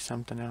sneak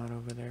something out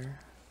over there.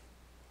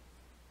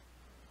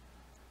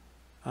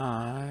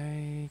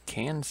 I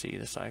can see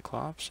the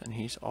Cyclops, and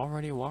he's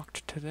already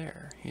walked to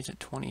there. He's at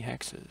 20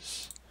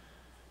 hexes.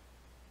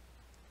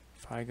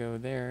 If I go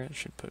there, it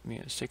should put me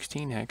at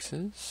 16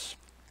 hexes.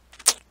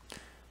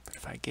 But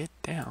if I get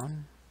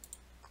down,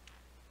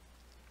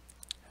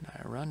 and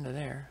I run to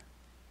there,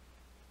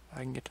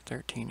 I can get to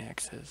 13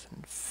 hexes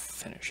and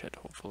finish it,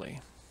 hopefully.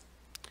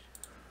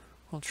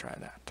 We'll try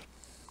that.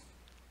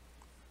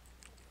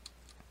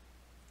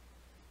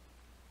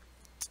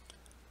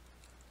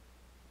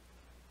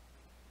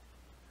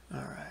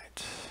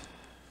 Alright.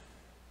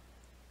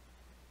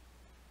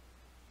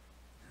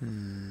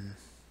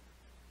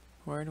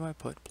 Where do I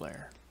put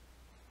Blair?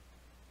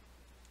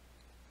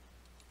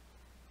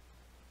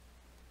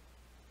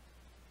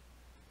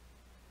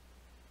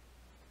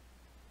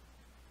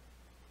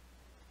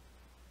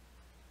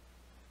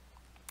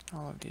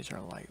 All of these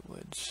are light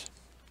woods.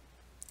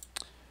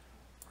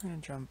 We're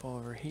going to jump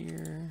over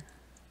here.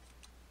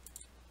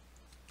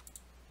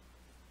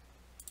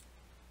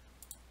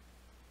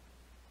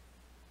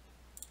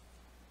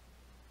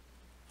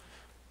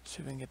 See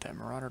if we can get that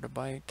Marauder to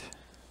bite.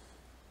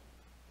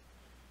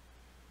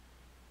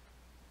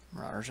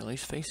 Marauder's at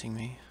least facing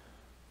me.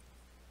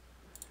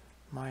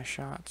 My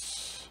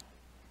shots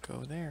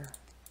go there.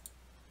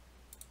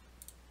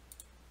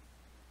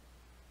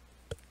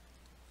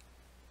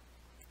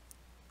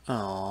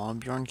 Oh,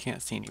 Bjorn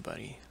can't see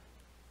anybody.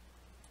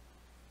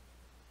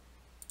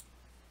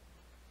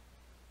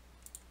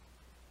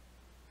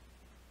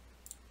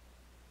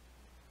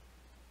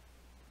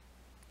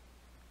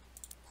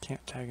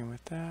 Can't tag him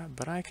with that,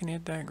 but I can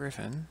hit that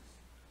Griffin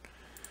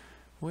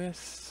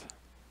with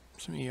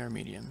some ER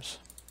mediums.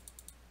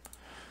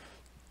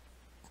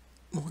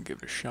 We'll give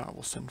it a shot.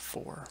 We'll send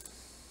 4.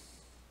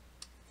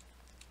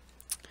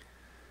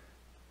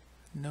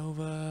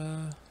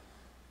 Nova.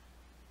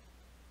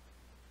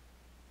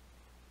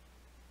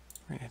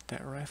 We're gonna hit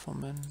that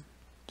Rifleman.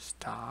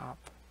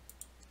 Stop.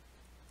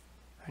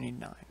 I need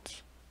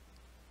 9s.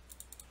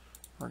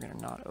 We're gonna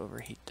not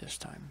overheat this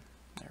time.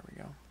 There we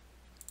go.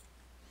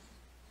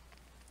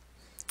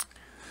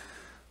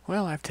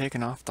 Well, I've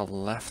taken off the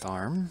left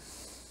arm.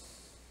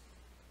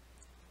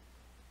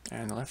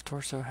 And the left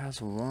torso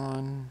has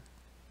 1.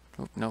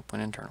 Oh, nope,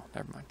 went internal.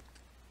 Never mind.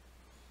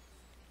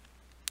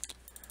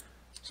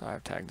 So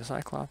I've tagged the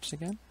Cyclops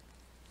again.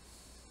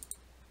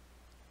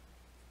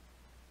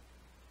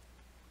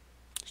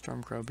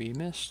 Stormcrow B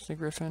missed the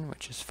Griffin,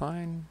 which is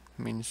fine.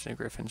 It means the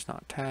Griffin's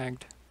not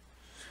tagged.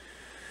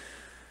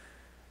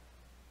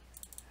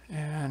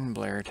 And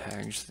Blair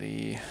tags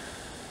the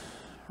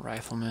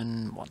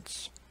Rifleman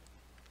once.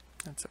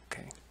 That's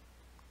okay.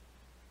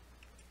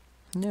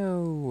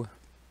 No!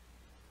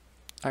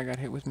 I got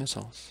hit with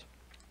missiles.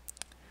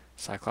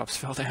 Cyclops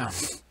fell down.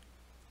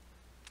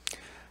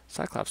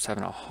 Cyclops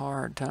having a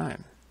hard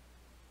time.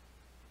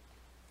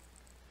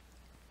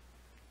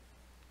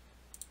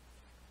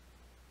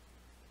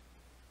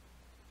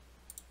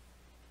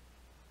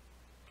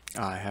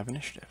 I have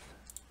initiative.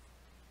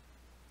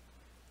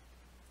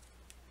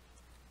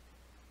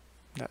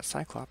 That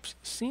Cyclops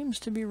seems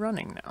to be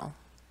running now.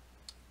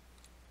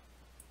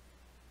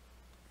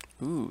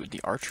 Ooh, the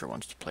Archer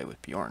wants to play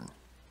with Bjorn.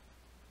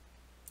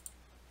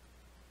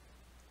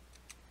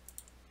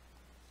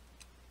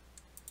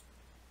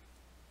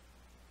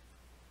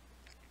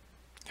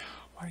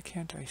 Why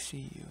can't I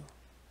see you?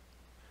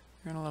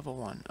 You're on a level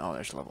 1. Oh,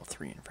 there's level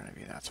 3 in front of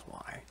you, that's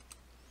why.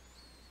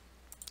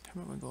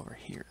 How about we go over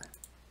here?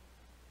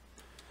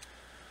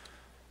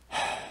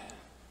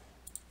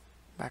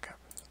 Back up.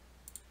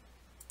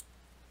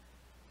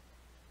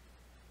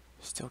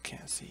 Still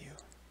can't see you.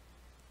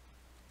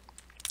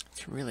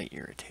 It's really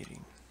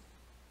irritating.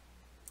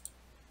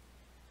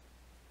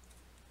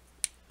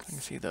 I can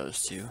see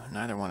those two.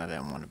 Neither one of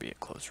them want to be at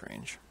close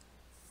range.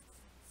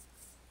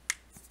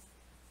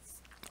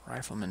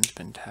 Rifleman's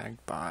been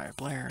tagged by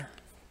Blair.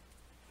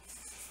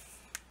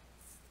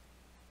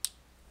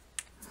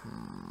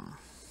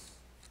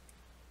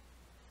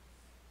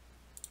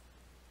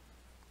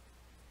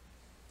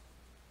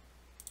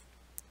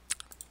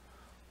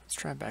 Let's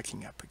try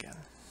backing up again.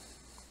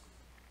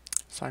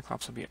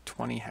 Cyclops will be at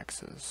 20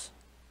 hexes.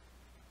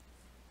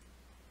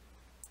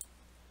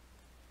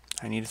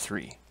 I need a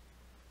 3.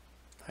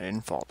 I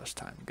didn't fall this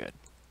time. Good.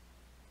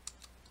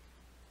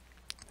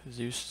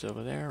 Zeus is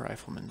over there.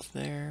 Rifleman's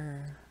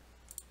there.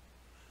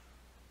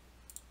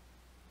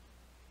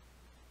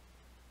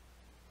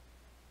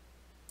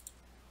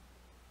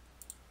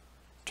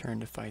 Turn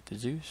to fight the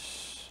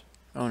Zeus.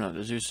 Oh no,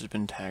 the Zeus has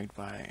been tagged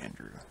by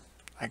Andrew.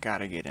 I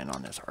gotta get in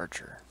on this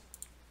Archer.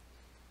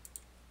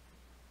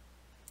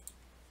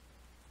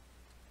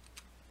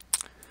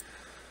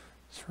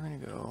 So we're gonna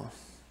go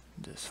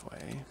this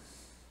way.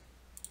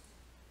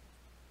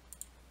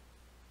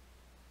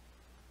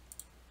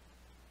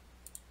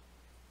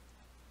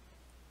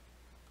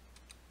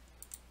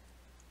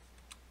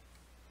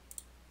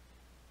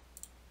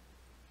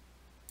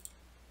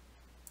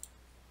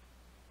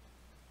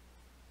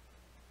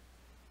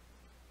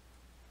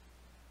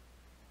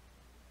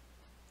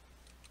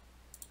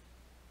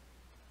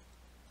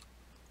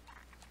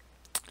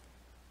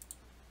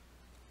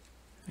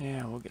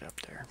 Yeah, we'll get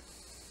up there.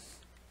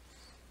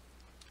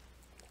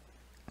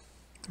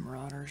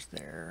 Marauders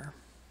there.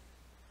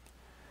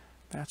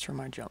 That's where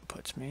my jump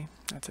puts me.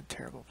 That's a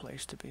terrible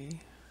place to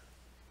be.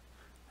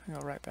 I go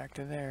right back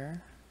to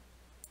there.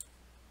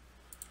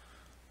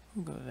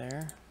 We'll go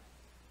there.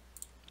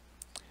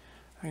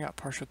 I got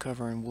partial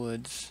cover in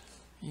woods.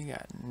 You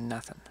got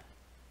nothing.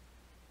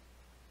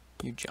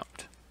 You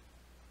jumped.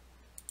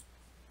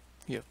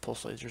 You have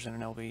pulse lasers and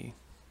an LB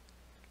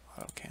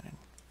autocannon.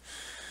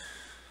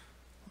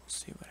 We'll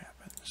see what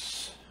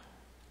happens.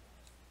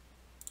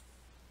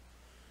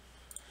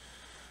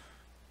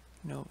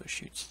 Nova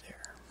shoots there.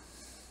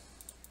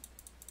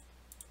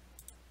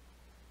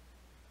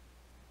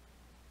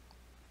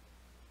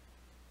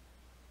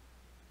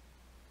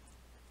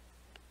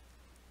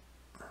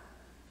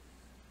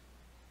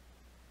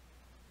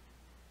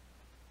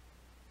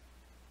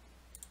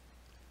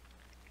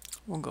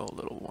 We'll go a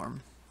little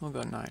warm. We'll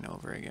go 9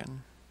 over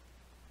again.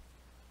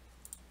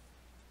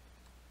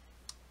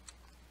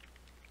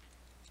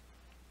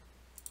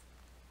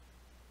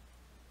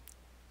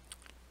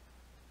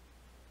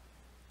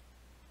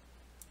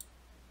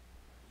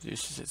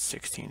 Zeus is at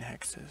 16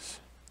 hexes.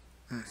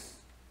 I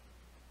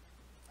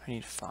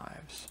need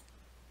 5s.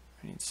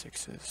 I need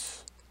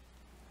 6s.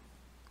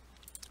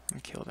 I'm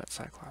gonna kill that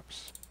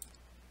Cyclops.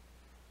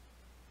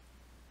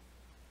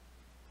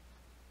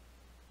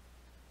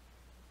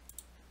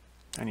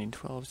 I need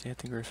 12s to hit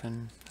the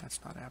Griffin. That's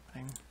not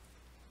happening.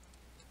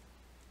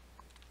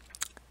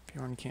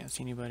 Bjorn can't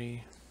see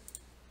anybody.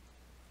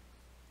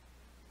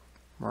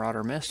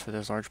 Marauder missed with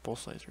his large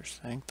pulse lasers.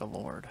 Thank the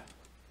Lord.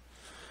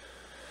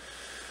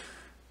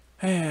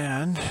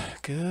 And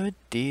good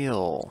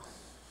deal.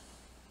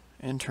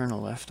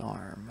 Internal left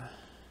arm.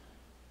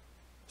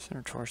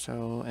 Center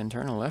torso,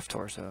 internal left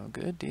torso.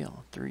 Good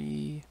deal.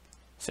 3,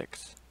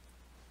 6.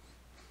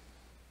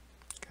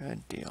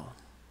 Good deal.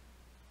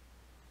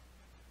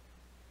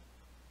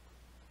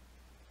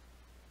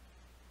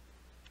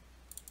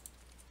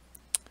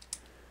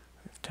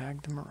 We've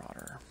tagged the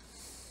Marauder.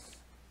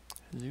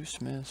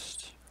 Zeus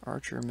missed.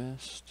 Archer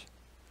missed.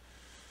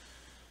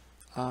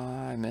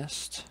 I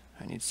missed.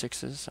 I need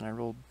 6s, and I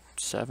rolled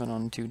 7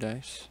 on 2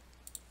 dice.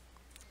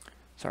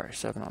 Sorry,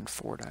 7 on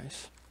 4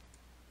 dice.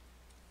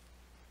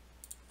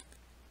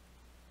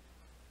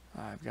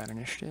 I've got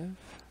initiative.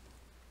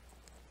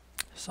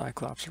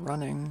 Cyclops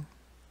running.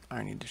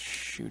 I need to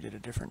shoot at a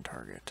different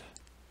target.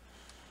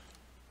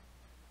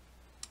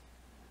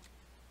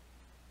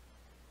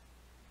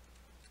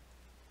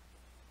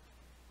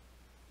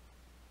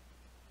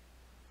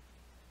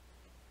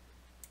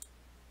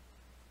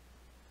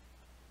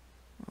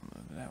 I'll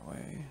move that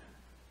way.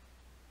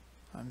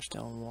 I'm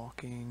still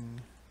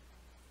walking.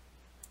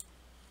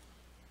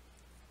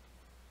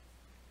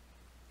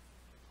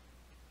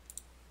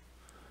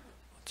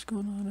 What's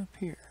going on up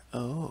here?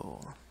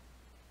 Oh.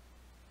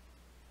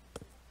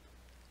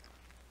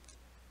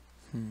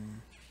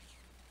 Can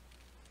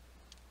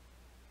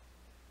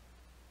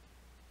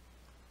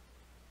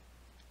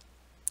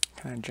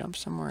I jump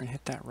somewhere and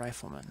hit that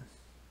rifleman?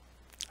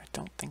 I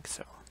don't think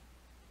so.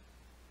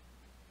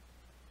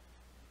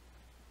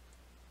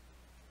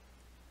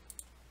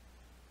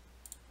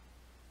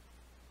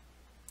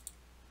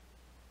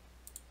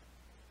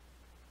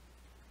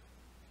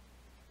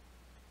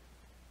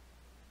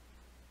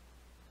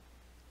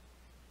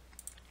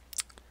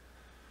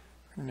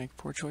 We're gonna make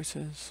poor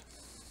choices.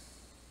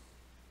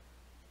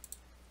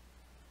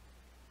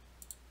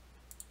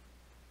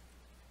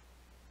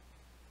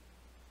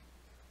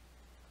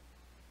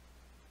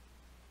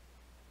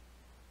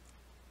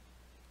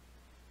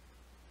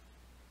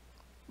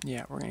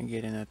 Yeah, we're gonna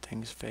get in that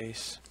thing's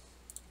face.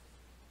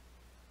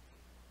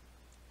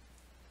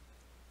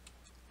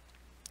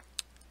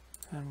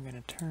 I'm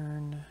gonna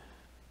turn,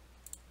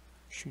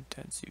 shoot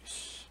that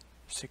Zeus.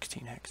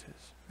 16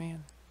 hexes,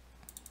 man.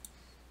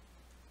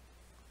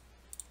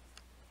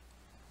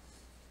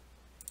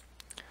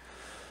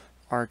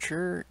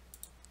 Archer,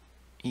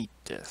 eat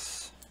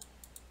this.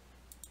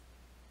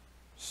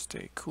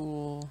 Stay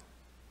cool.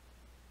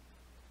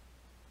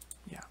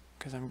 Yeah,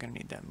 because I'm gonna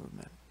need that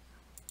movement.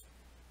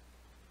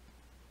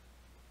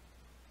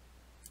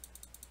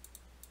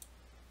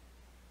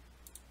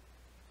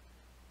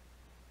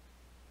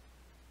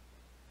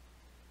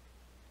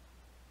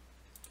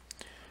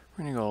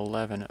 We're going to go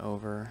 11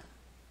 over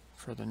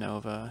for the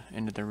Nova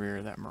into the rear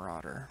of that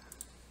Marauder.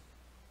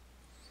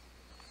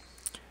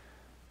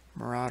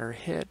 Marauder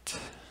hit.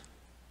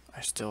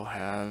 I still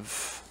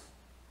have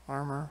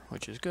armor,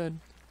 which is good.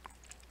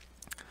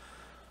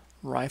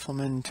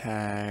 Rifleman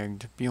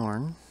tagged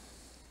Bjorn.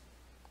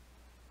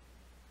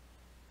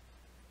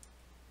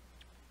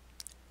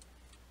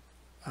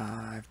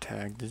 I've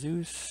tagged the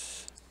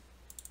Zeus.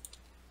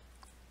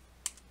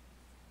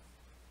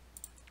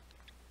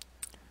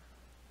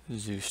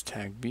 Zeus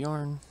tagged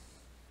Bjorn.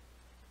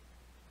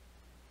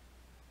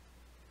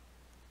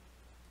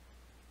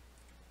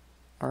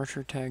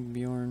 Archer tagged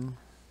Bjorn.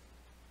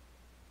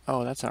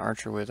 Oh, that's an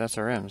archer with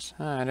SRMs.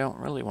 I don't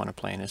really want to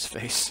play in his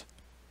face.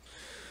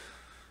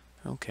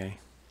 Okay.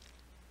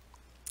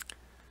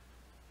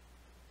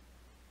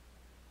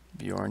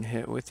 Bjorn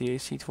hit with the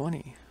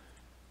AC-20.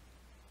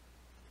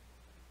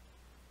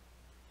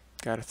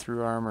 Got a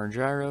through armor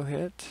gyro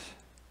hit.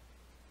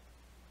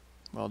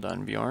 Well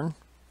done, Bjorn.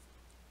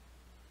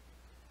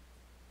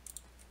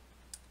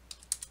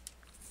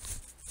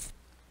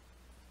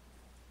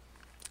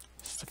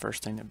 This is the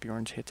first thing that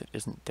Bjorn's hit that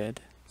isn't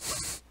dead.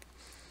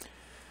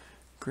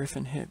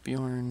 Griffin hit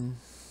Bjorn.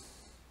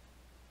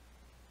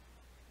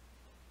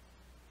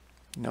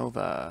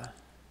 Nova.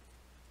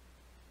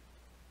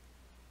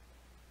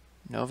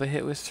 Nova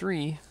hit with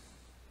 3.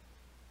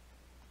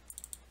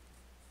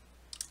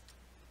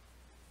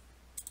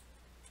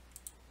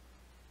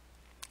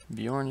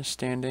 Bjorn is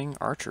standing.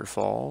 Archer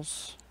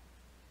falls.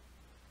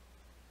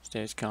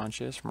 Stays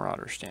conscious.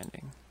 Marauder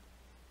standing.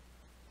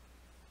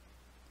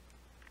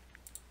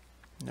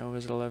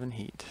 Nova's at 11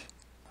 heat.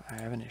 I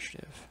have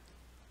initiative.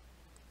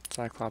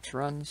 Cyclops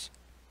runs.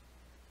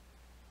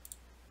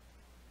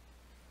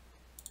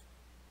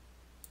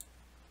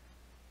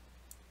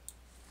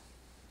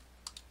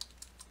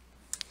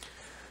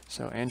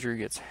 So Andrew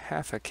gets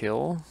half a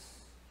kill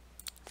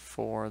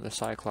for the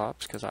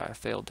Cyclops because I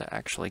failed to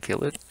actually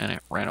kill it and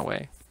it ran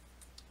away.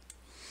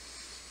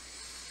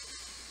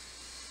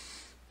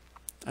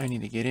 I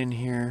need to get in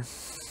here.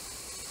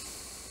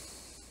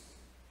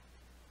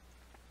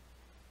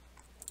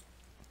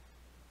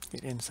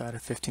 Get inside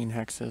of 15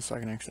 hexes so I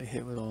can actually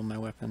hit with all my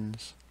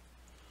weapons.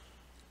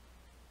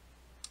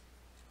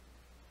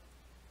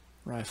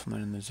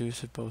 Rifleman and the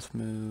Zeus have both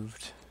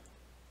moved.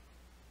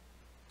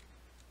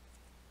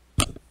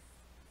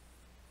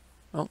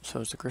 Oh, so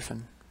is the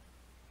Griffin.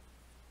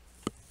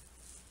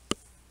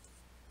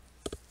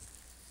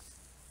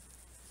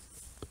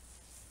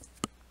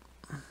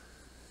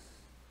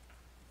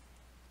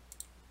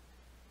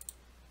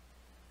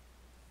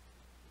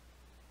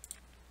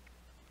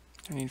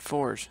 I need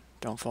 4s.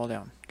 Don't fall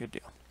down. Good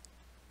deal.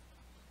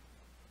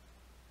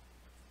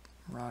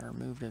 Marauder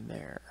moved in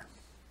there.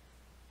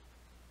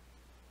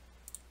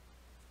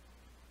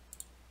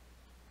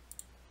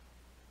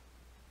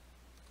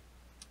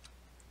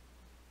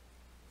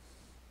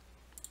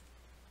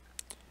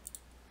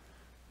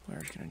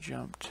 Blair's going to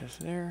jump to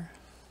there.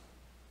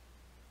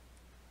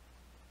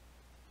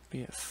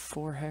 Be at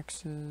 4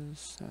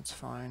 hexes. That's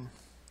fine.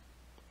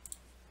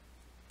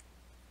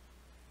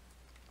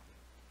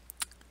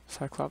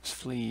 Cyclops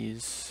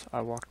flees.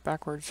 I walked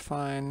backwards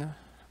fine.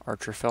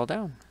 Archer fell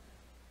down.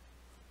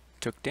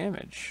 Took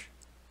damage.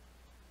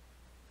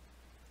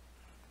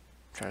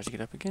 Tries to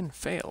get up again.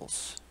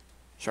 Fails.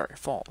 Sorry,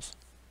 falls.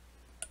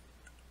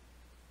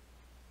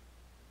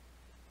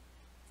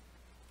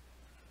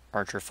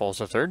 Archer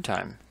falls a 3rd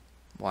time.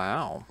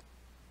 Wow.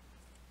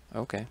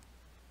 Okay.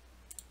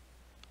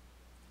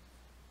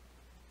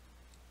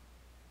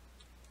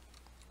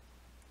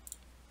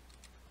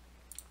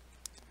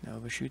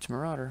 Nova shoots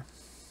Marauder.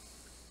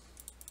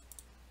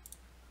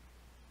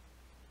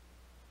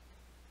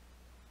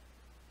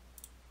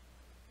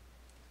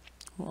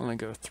 We'll only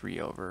go 3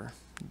 over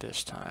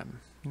this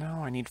time.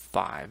 No, I need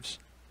 5s.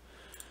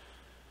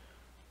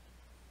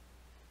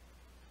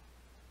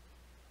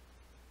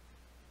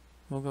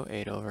 We'll go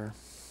 8 over.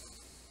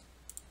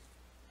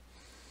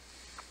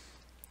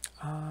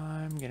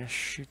 I'm gonna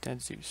shoot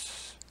that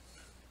Zeus.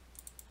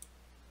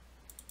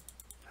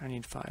 I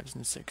need 5s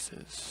and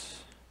 6s.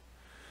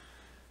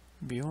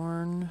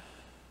 Bjorn.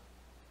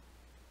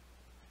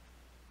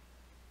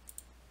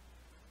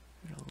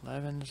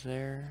 11s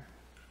there.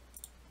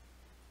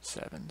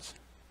 7s.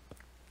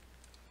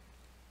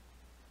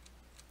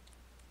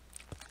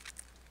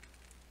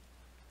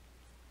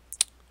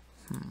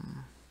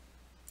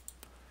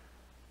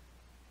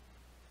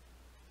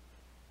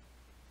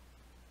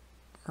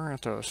 We're going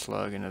to throw a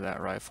slug into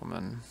that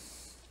rifleman.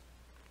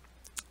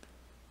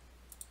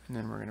 And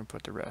then we're going to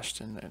put the rest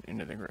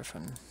into the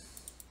Griffin.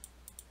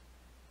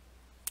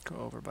 Go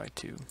over by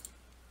 2.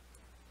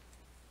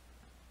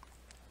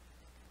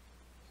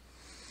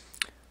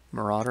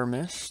 Marauder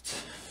missed.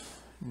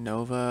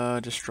 Nova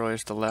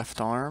destroys the left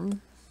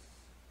arm.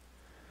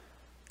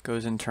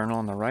 Goes internal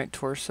on the right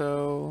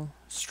torso.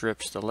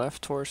 Strips the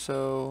left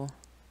torso.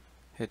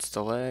 Hits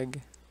the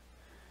leg.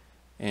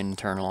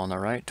 Internal on the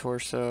right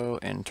torso.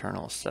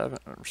 Internal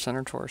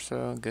center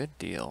torso. Good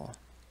deal.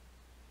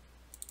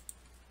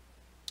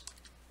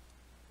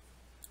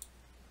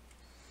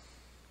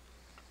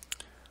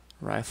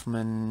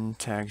 Rifleman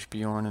tags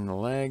Bjorn in the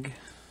leg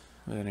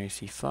with an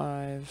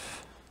AC-5.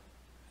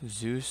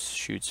 Zeus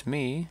shoots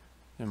me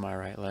in my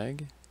right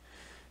leg.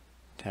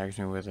 Tags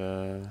me with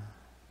 9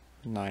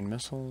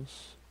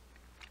 missiles.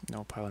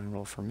 No piloting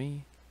roll for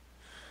me.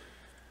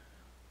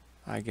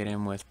 I get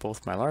in with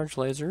both my large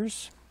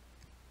lasers.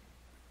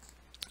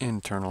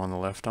 Internal on the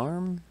left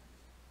arm.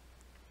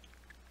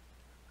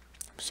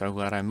 I'm so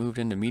glad I moved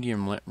into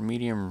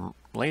medium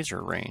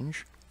laser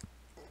range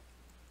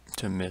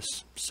to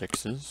miss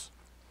 6s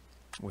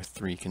with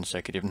 3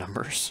 consecutive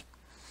numbers.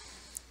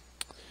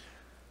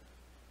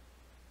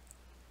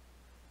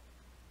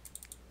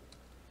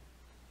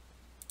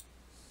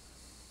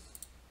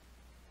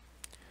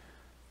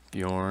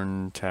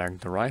 Bjorn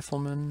tagged the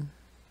rifleman.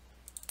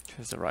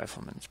 because the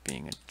rifleman's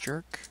being a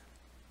jerk.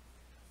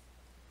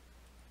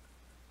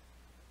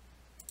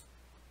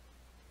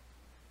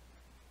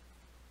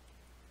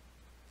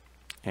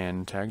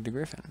 And tag the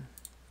Griffin.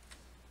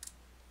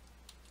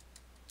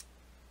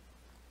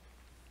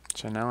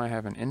 So now I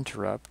have an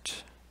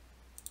interrupt.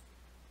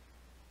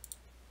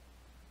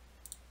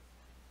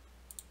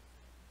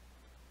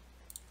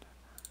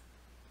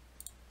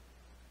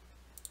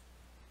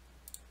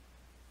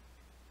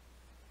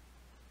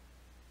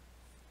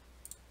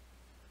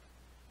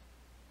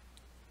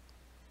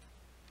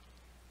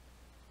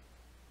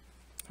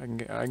 I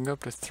can go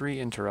up to 3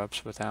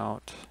 interrupts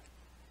without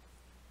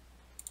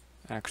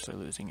actually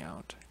losing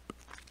out.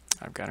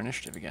 I've got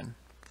initiative again.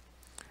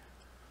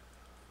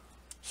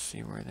 Let's see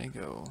where they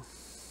go.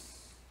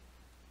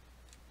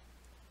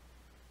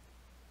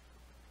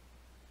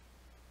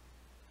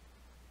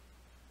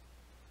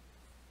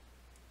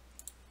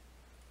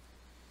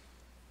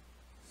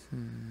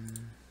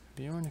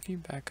 Bjorn, if you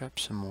back up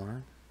some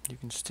more, you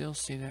can still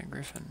see that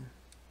Griffin.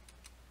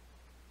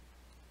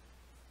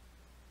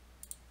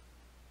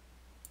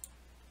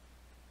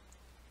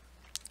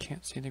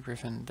 Can't see the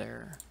Griffin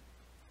there.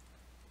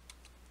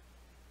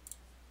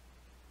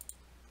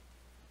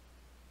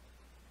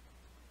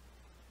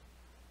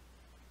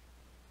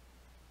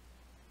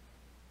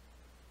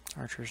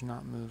 Archer's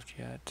not moved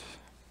yet.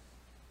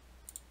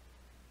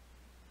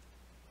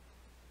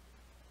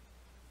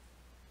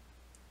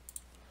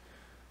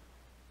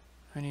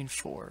 I need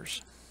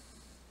 4s.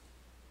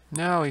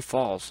 No, he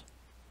falls.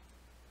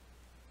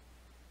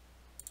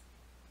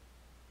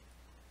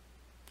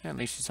 At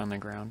least he's on the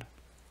ground.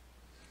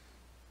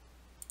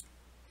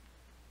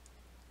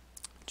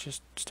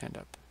 Just stand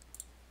up.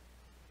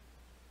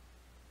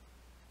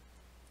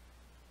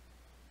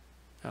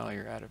 Oh,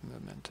 you're out of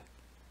movement.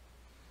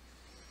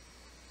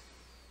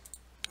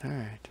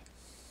 Alright.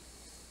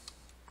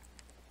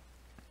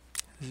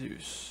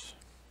 Zeus.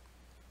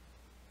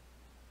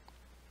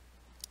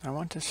 I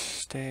want to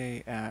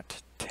stay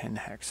at 10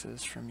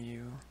 hexes from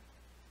you.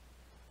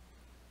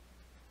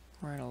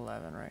 We're at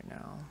 11 right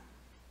now.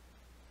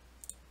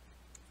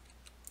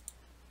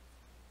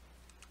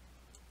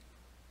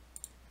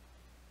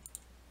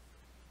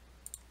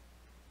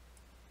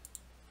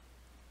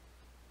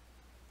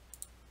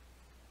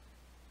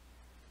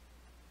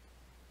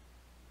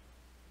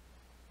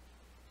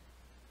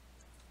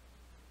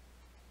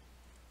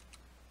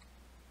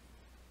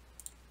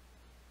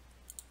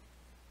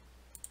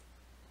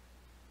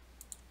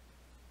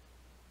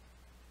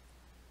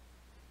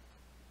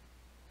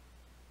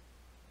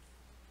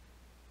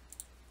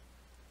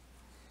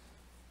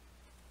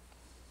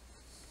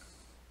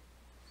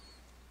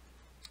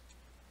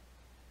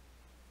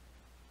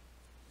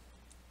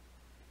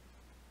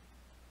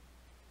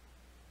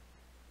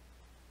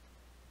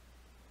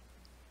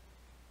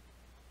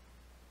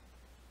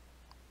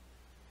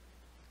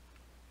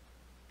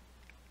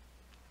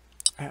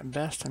 At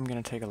best, I'm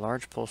going to take a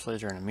large pulse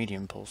laser and a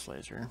medium pulse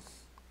laser.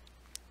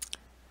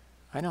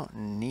 I don't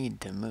need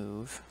to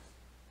move.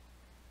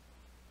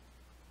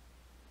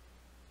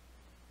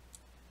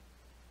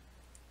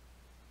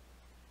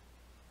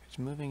 Because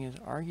moving is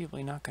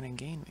arguably not going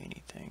to gain me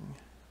anything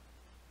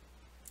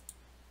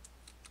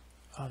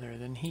other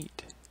than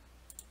heat.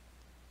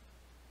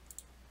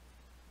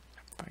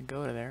 If I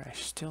go to there, I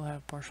still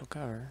have partial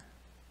cover.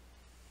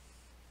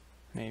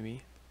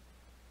 Maybe.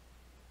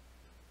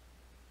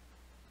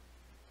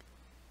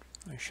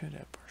 I should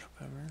have partial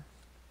cover.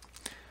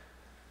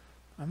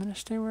 I'm going to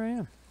stay where I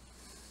am.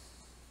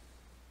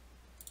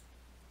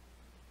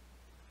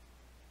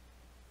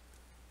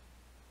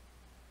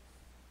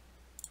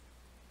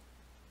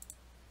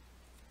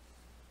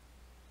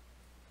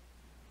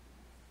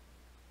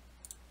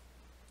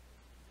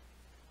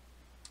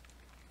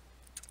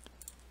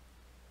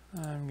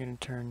 I'm going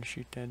to turn to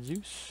shoot that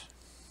Zeus.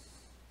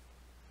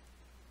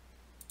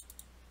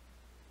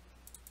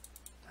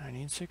 I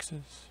need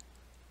 6s.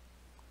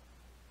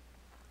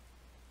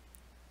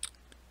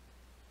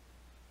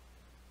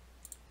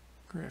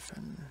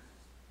 Griffin.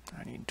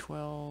 I need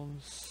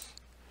 12s.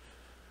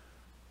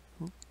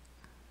 Oop.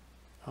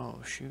 Oh,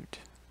 shoot.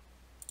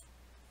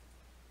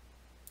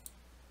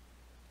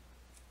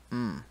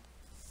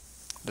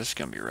 This is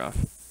gonna be rough.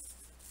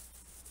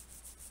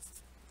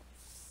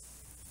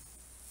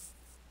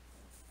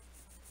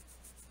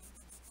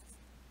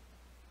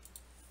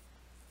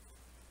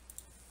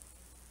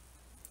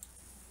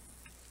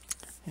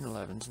 In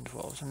 11s and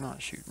 12s, I'm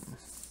not shooting.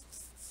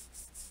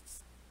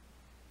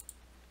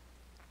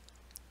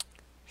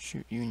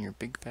 Shoot you in your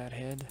big fat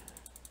head.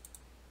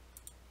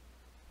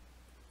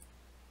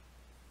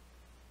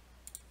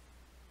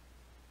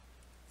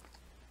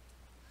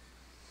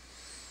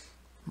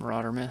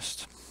 Marauder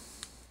missed.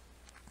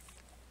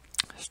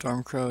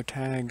 Stormcrow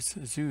tags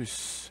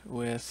Zeus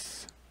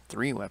with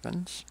 3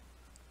 weapons.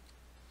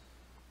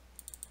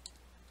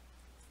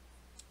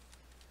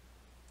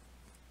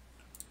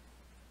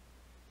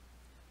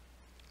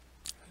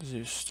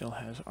 Zeus still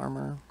has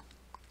armor.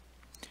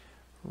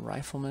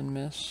 Rifleman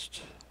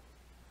missed.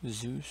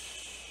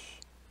 Zeus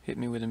hit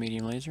me with a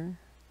medium laser.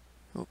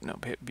 Oh, no,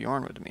 hit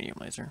Bjorn with the medium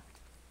laser.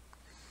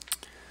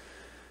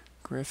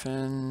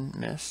 Griffin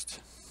missed.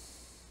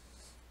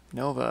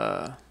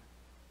 Nova.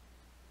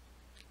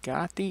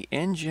 Got the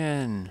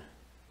engine.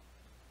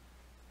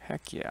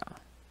 Heck yeah.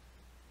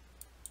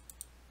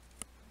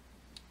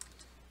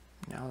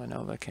 Now the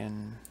Nova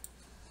can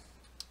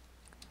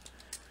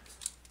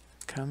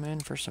come in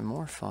for some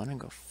more fun and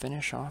go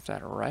finish off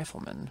that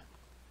rifleman.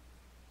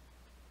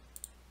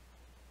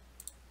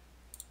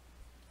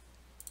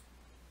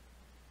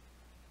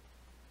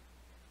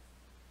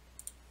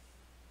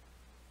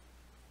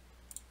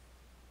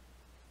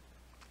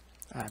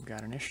 I've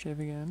got initiative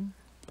again.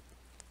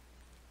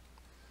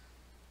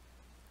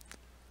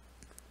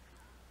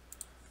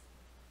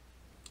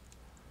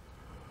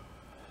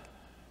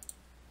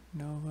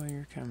 Nova,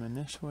 you're coming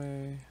this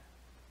way.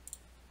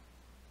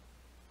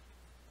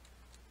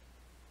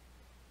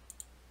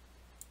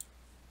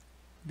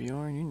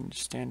 Bjorn, you need to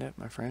stand up,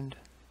 my friend.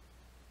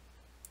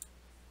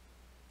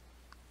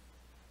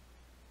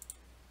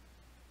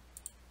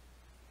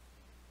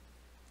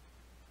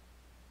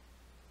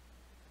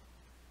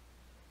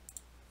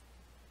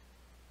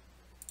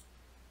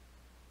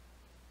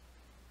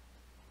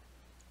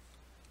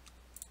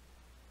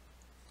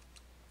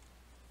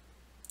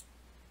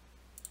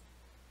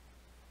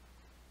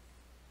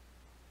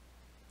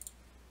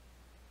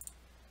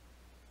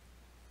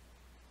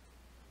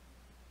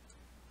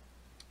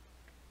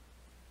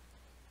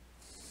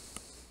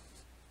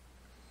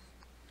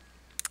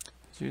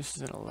 Zeus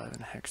is at 11,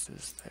 Hex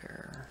is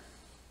there.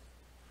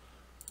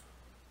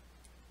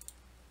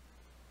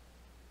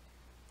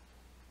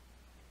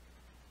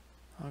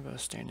 I'll go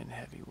stand in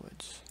Heavy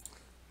Woods.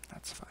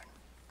 That's fine.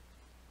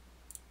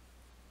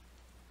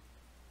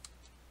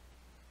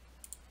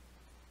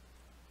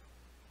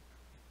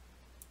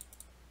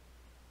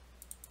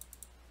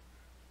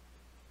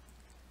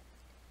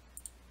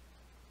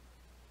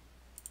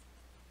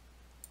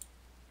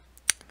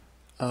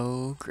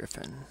 Oh,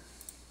 Griffin.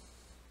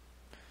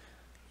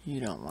 You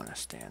don't want to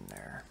stand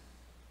there.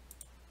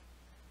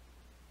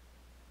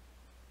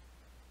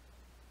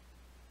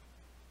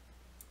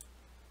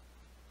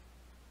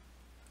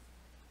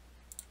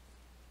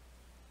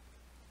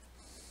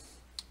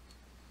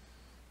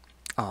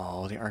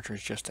 Oh, the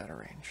archer's just out of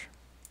range.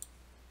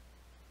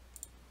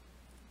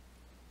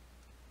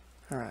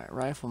 Alright,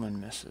 rifleman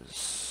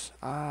misses.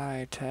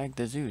 I tag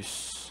the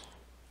Zeus.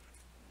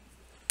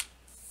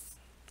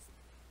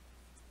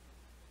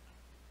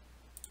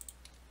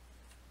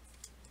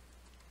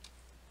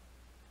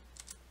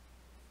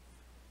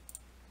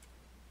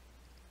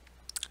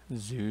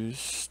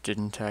 Zeus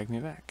didn't tag me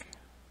back.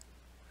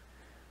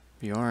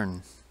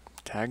 Bjorn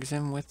tags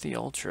him with the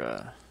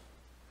Ultra.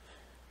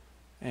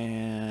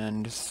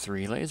 And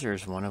 3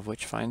 lasers, one of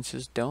which finds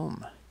his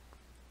dome.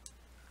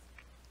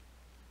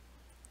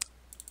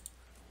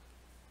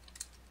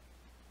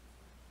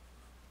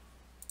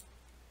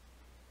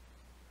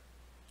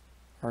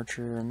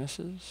 Archer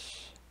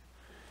misses.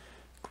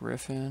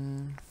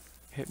 Griffin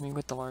hit me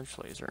with the large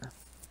laser.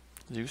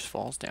 Zeus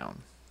falls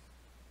down.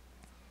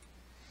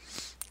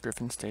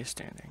 Griffin stays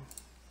standing.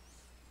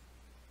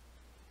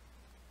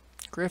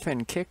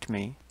 Griffin kicked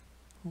me.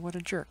 What a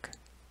jerk.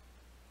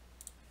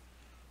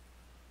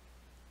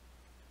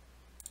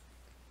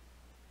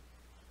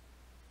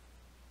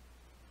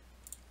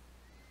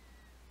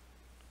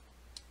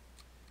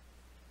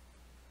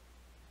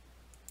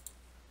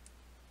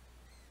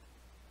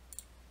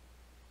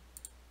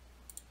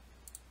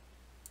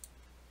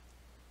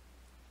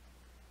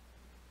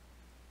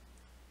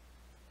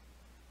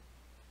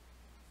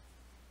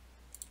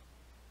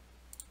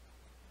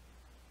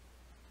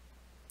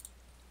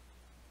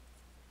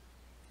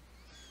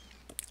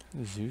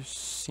 Zeus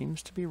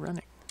seems to be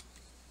running.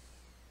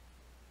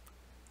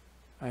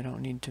 I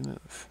don't need to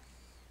move.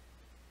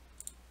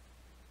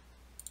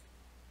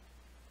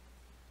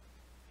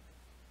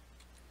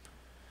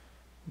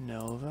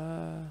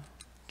 Nova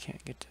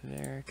can't get to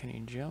there. Can he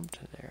jump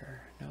to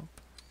there? Nope.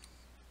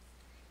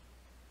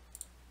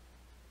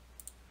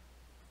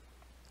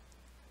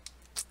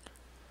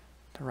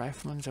 The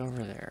rifleman's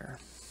over there.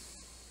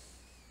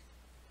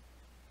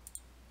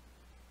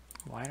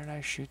 Why did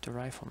I shoot the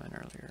rifleman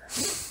earlier?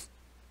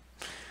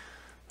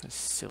 That's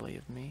silly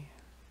of me.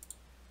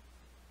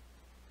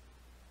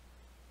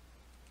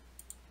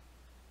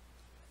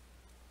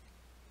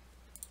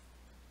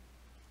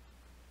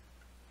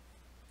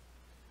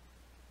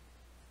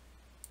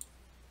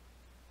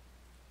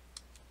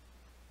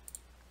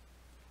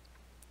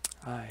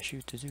 I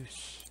shoot the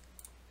Zeus.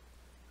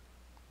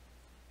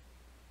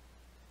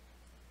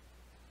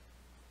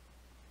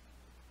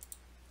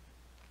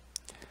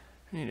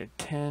 I need a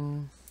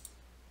 10.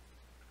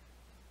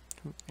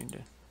 Oop, need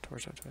a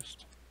torso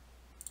twist.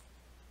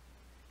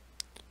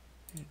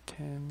 Need a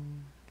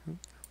 10. Oop.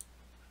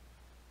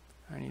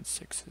 I need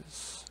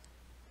 6s.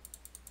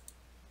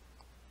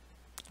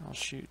 I'll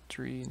shoot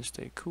 3 and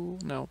stay cool.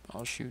 Nope,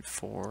 I'll shoot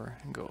 4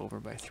 and go over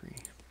by 3.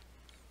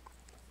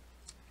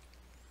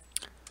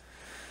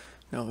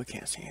 No, we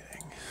can't see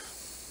anything.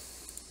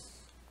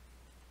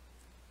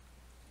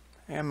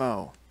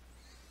 Ammo.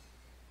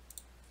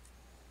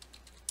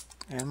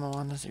 Ammo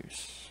on the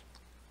Zeus.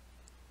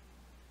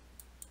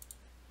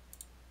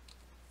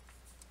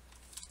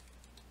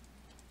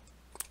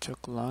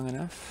 Took long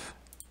enough.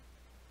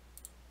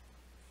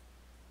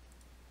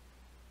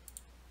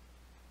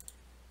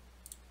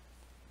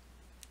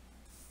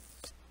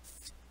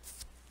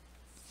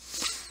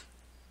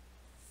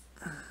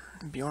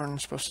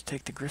 Bjorn's supposed to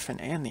take the Griffin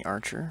and the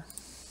Archer.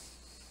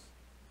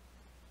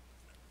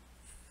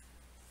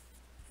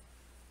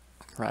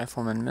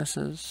 Rifleman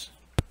misses.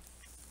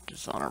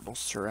 Dishonorable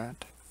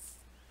Surratt.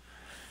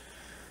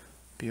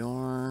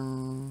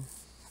 Bjorn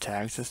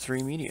tags the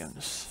 3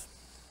 mediums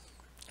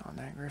on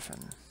that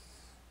Griffin.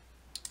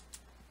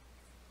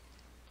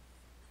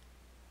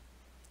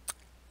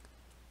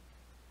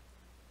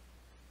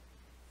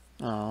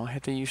 Oh,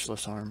 hit the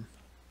useless arm.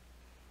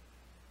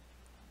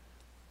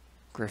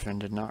 Griffin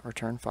did not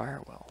return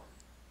fire well.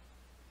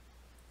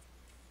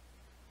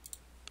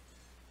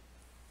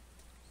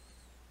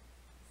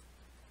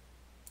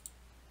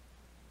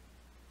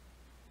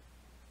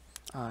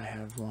 I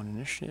have 1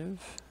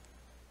 initiative.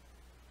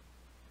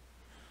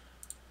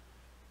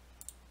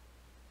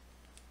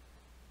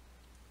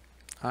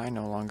 I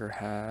no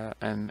longer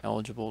am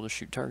eligible to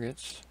shoot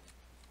targets,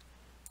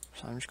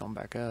 so I'm just going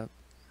back up.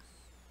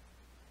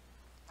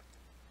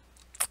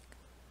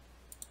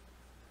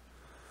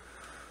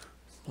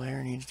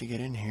 Blair needs to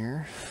get in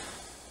here.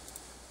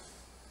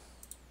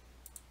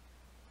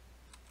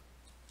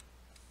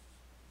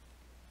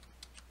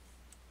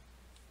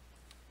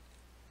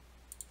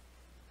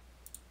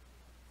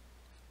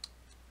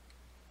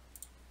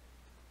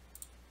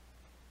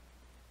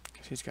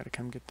 Because he's got to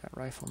come get that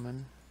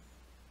rifleman.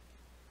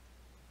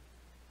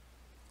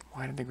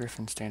 Why did the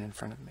Griffin stand in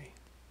front of me?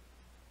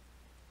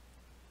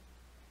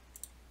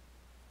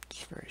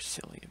 It's very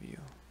silly of you.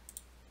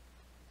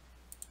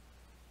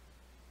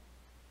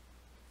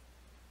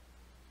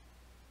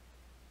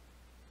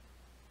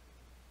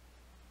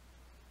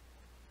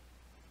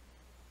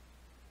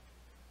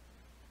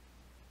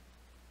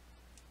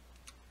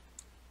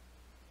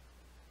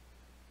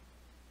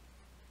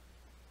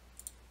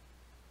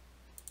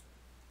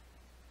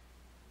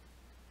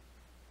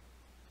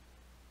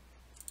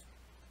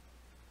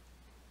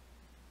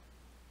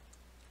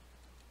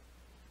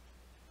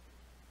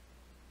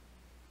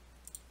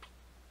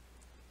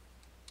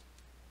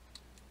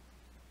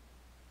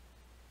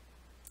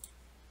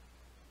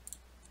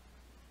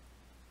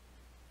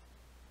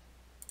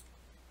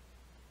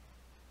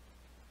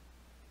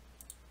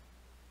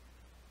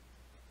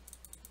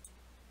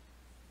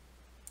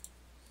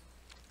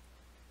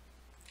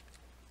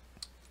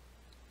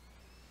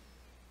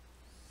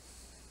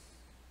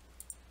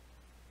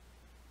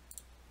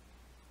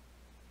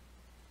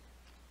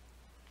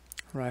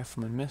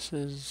 Rifleman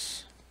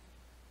misses.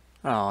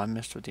 Oh, I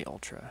missed with the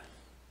Ultra.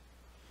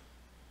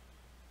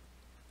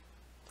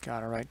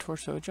 Got a right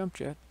torso jump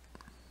jet.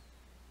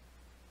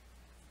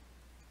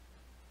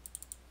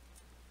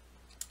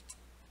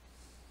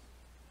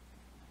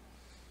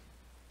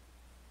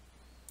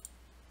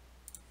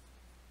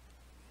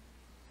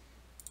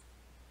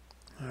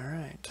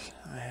 Alright,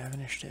 I have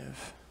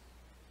initiative.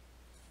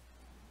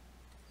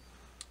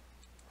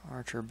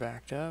 Archer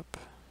backed up.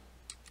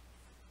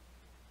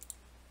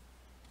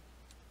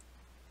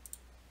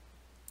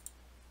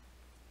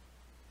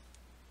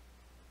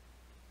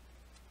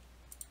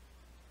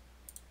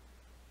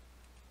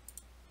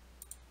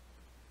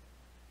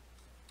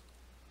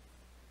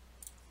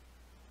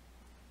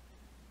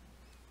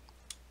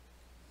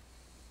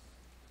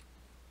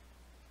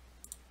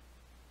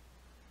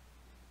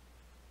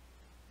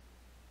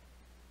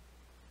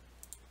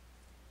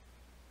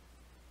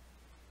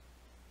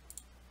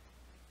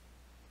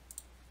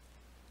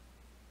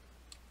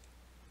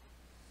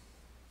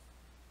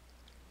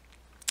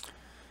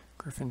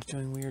 Griffin's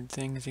doing weird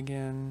things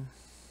again.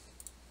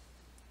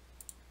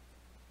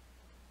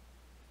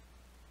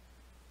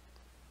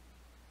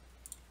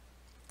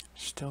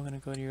 Still gonna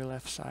go to your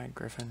left side,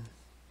 Griffin.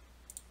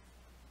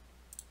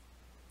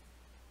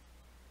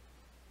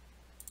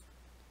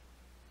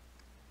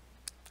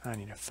 I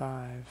need a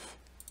 5.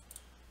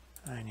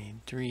 I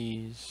need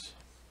 3s.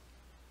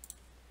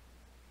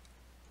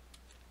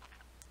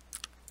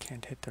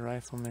 Can't hit the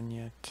rifleman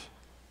yet.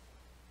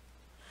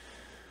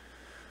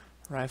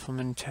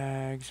 Rifleman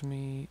tags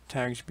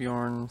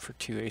Bjorn for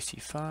 2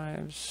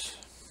 AC5s.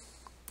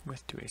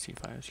 With 2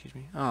 AC5s, excuse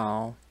me.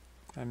 Oh,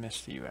 I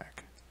missed the UAC.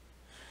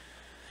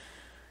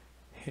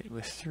 Hit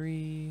with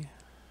 3.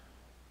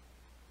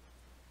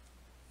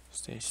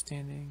 Stay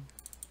standing.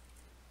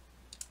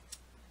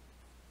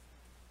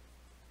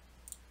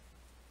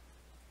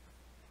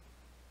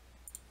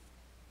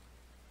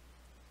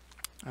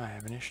 I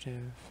have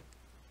initiative.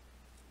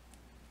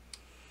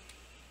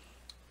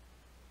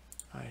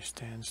 I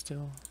stand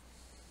still.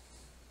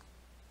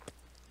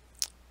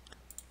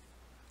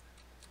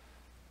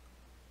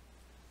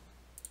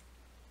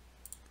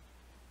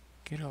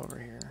 Get over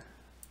here.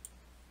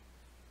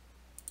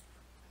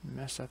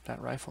 Mess up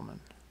that rifleman.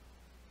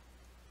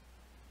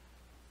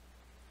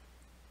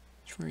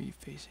 Where are you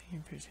facing?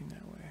 You're facing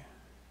that way.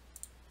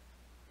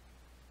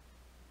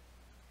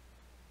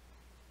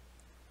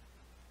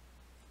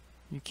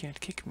 You can't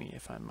kick me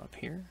if I'm up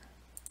here.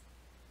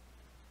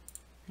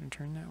 I'm gonna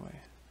turn that way.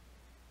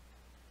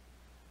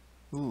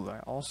 Ooh, I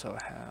also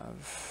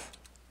have...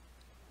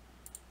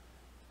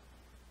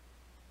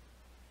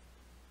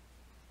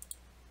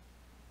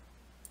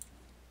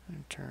 I'm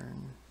gonna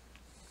turn...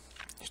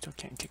 You still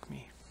can't kick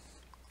me.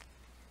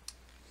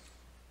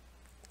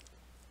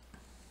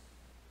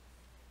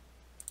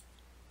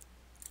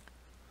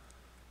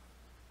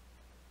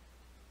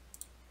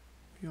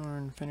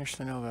 Bjorn, finish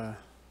the Nova.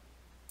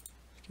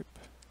 Skip.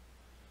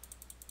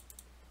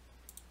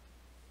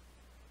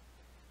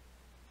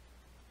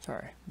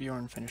 Sorry,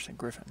 Bjorn, finish the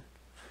Griffin.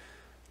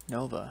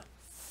 Nova,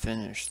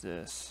 finish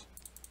this.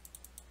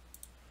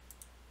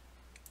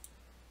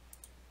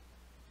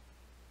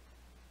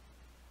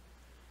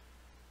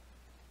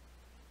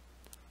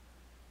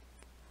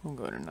 We'll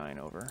go to 9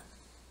 over.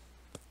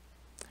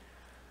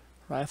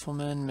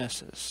 Rifleman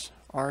misses.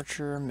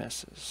 Archer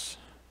misses.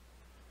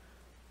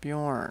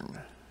 Bjorn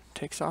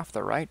takes off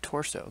the right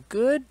torso.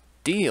 Good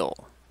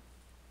deal.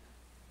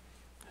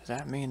 Does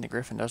that mean the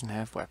Griffin doesn't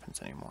have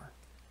weapons anymore?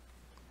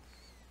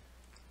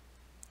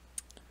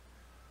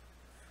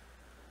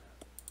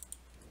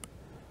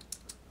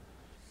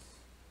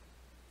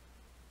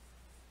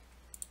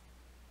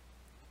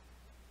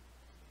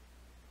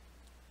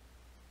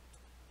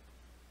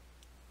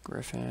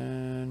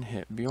 Griffin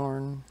hit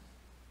Bjorn.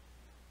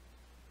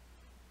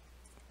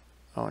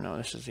 Oh no,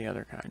 this is the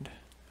other kind.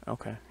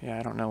 Okay, yeah,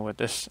 I don't know what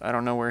this... I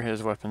don't know where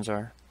his weapons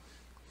are.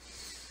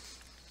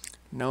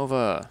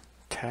 Nova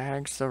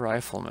tags the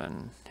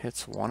rifleman.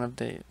 Hits one of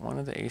the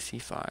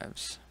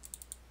AC5s.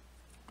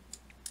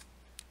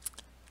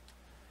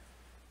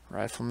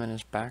 Rifleman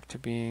is back to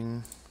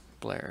being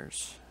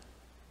Blair's.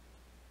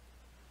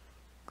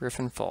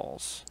 Griffin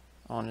falls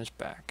on his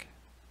back.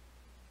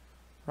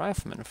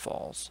 Rifleman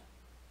falls.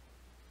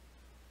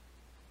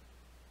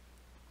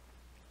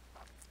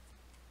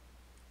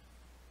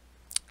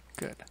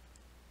 Good.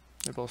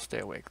 They both stay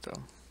awake,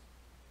 though.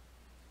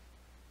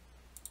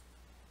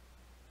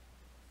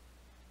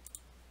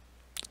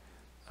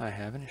 I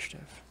have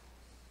initiative.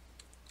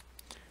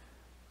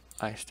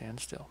 I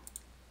stand still.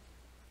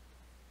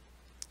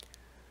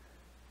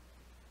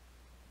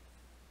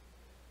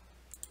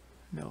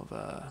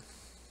 Nova.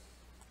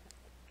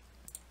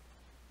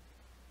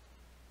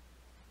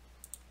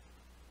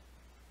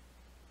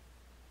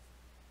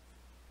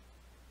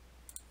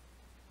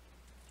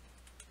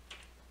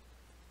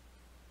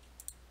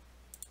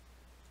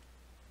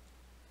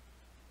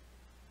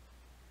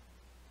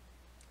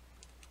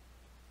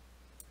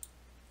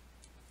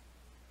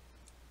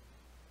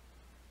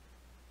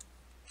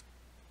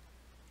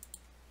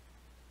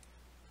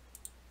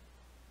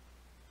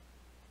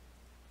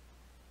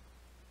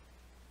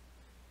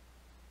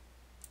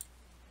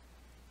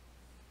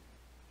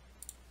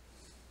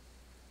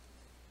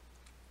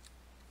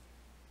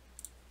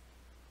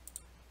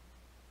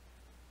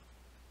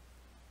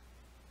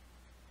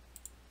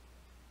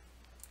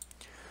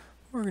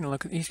 We're going to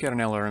look at... He's got an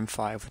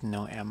LRM-5 with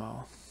no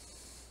ammo.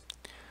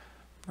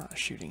 I'm not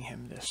shooting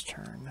him this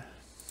turn.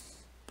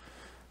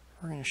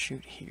 We're going to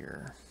shoot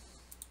here.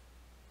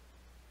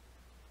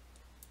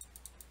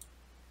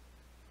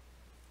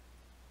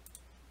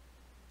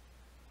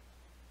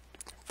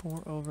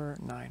 4 over,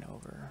 9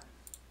 over.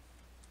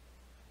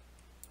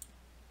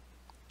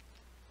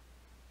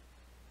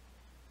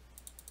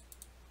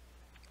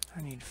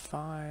 I need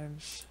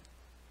 5s.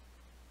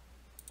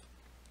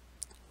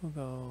 We'll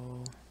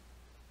go...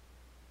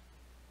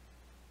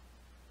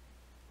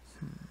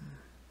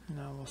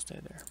 No, we'll stay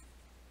there.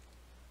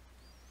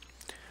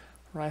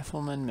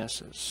 Rifleman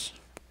misses.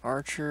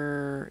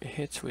 Archer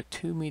hits with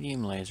 2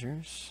 medium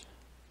lasers.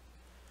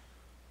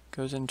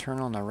 Goes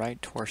internal on the right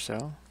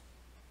torso.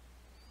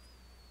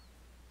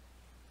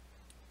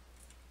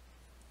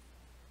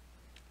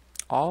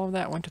 All of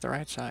that went to the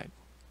right side.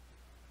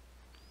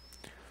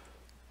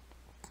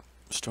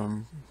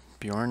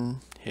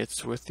 Bjorn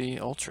hits with the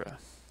Ultra.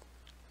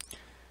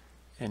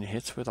 And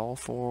hits with all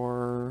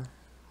 4...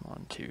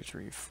 1, 2,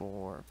 3,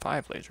 4,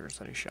 5 lasers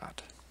that he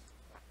shot.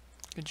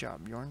 Good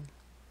job, Bjorn.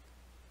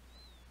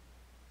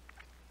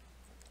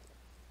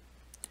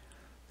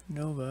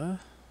 Nova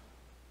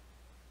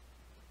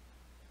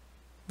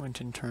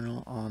went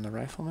internal on the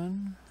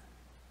rifleman.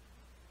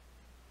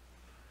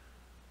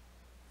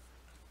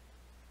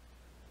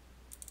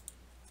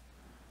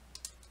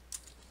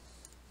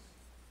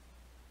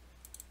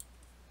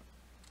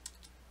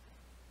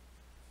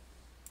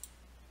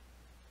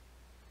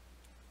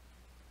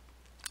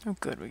 Oh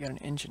good, we got an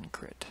engine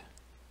crit.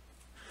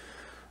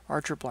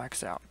 Archer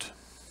blacks out.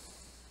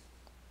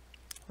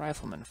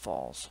 Rifleman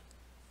falls.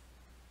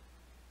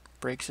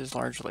 Breaks his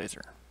large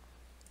laser.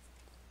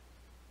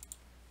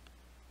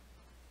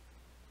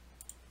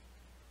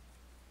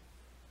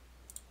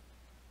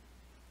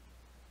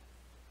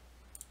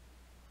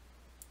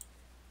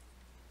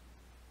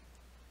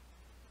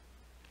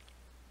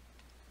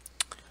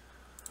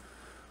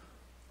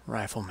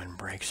 Rifleman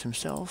breaks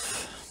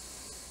himself.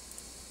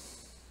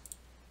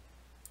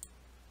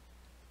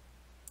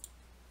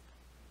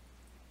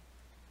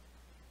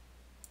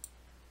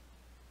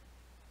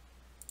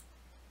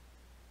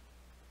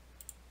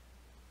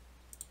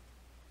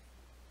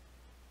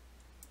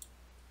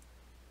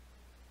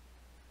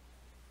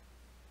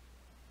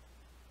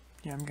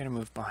 Yeah, I'm gonna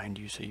move behind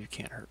you so you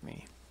can't hurt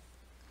me.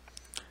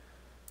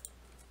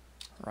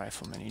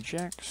 Rifleman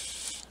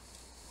ejects.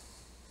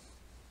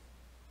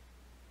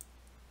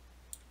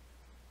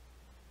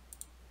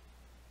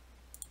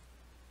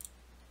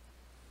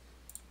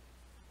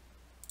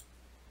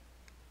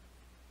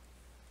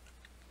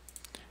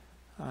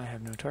 I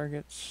have no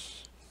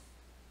targets.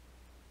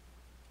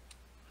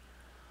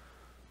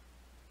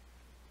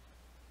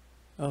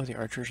 Oh, the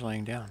archer's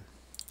laying down.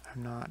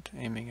 I'm not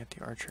aiming at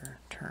the archer.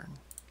 Turn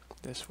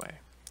this way.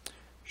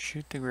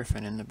 Shoot the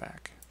griffin in the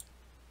back.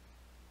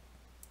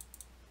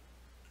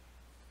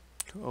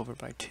 Go over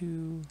by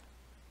 2.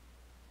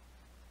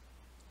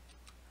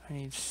 I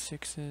need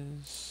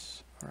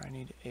 6s, or I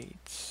need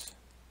 8s.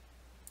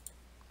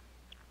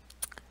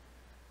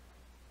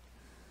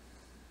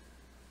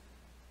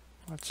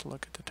 Let's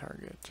look at the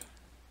target.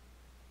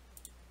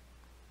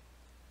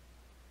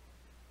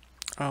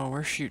 Oh,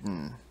 we're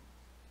shooting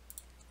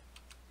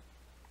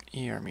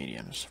ER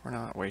mediums. We're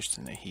not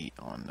wasting the heat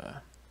on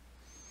the...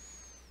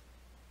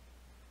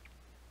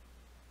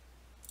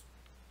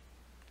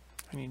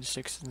 I need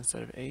 6s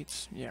instead of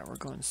 8s. Yeah, we're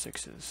going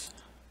 6s.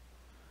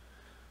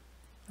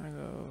 I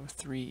go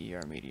 3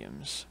 ER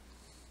mediums.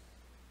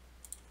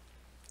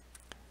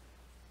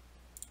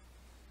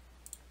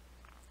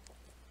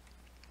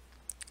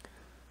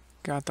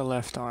 Got the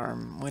left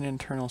arm. Went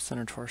internal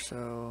center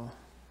torso.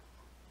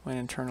 Went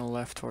internal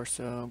left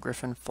torso.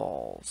 Griffin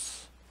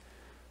falls.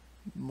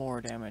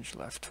 More damage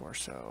left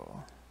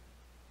torso.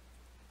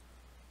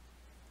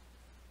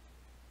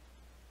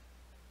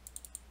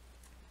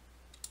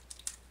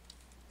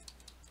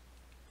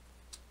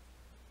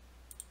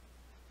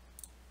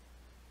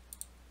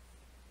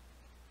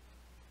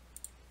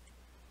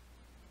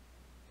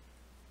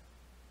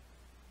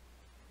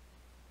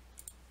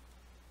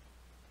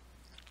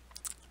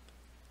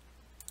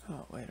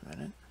 Oh, wait a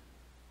minute.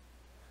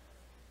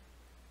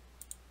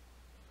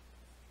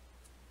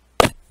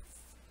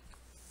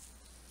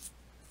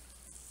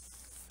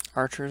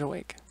 Archer is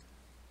awake.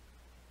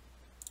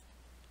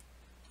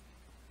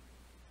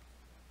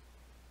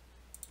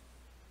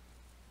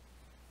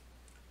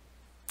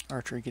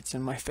 Archer gets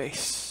in my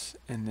face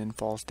and then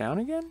falls down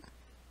again?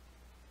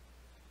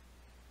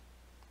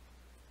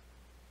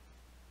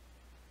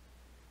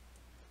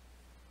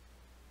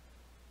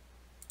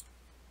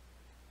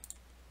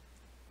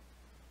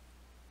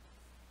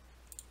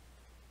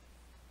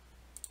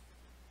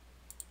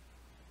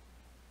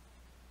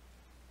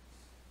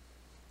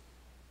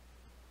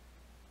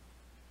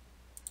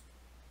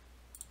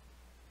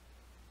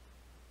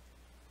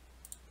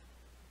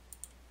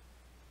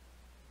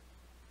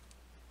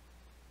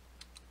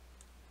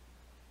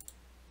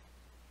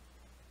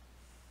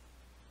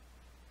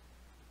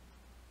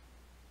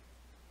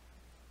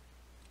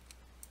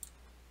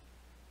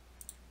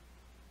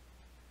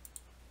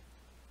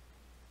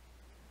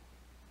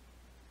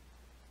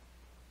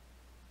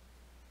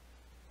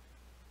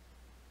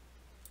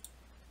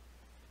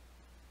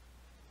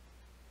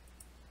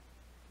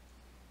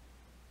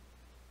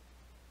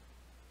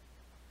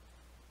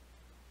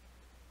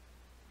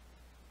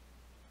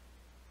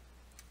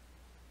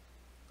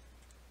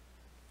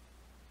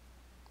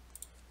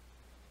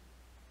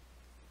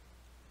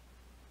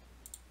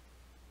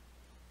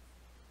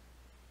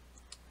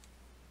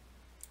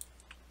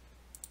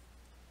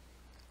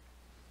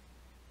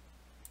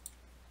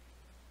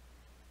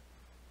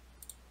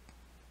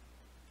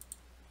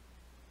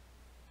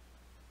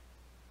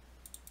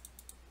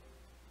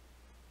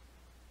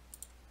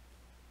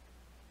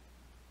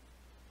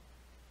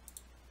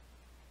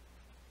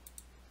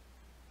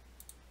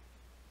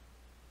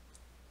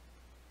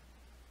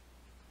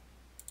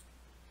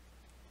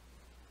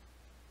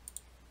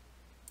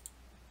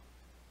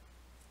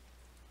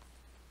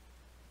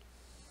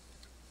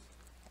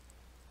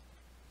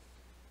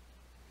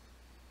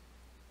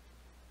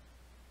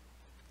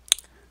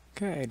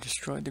 Okay,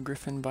 destroyed the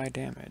griffin by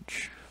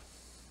damage.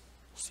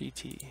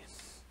 CT.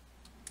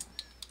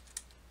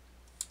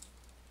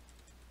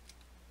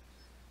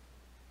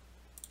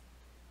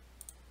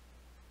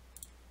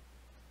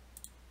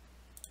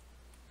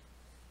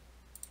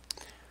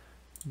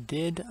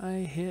 Did I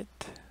hit?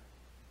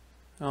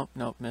 Oh,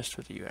 nope, missed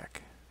with the UAC.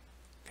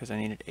 Because I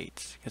needed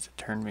 8s, because it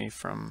turned me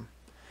from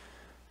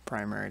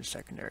primary to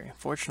secondary.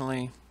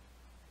 Fortunately,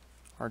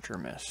 Archer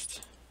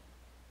missed.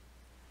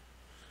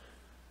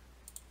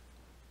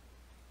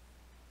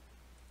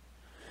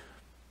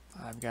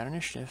 I've got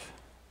initiative.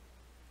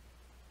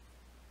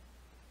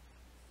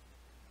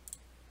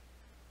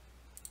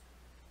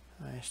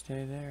 I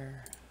stay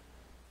there.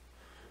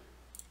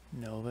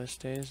 Nova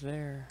stays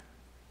there.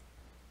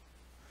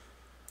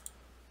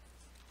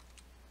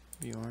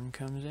 Bjorn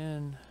comes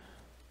in.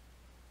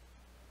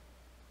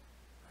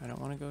 I don't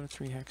want to go to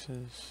 3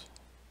 hexes.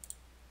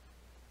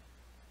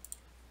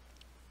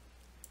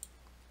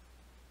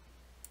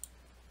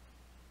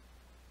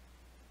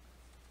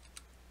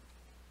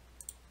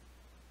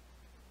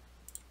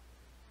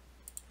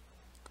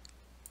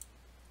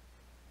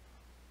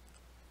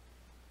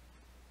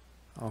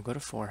 I'll go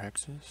to 4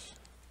 hexes.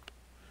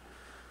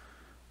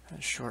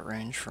 That's short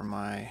range for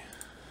my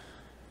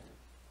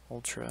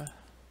Ultra.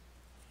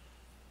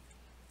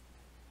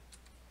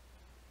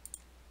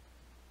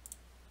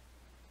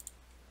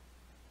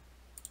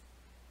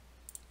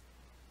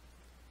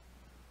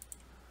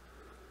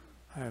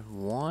 I have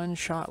one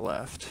shot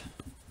left,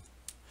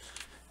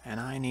 and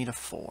I need a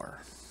 4.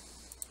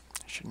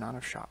 I should not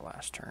have shot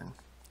last turn.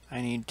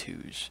 I need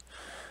 2s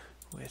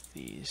with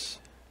these.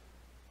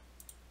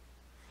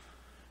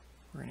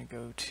 We're going to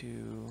go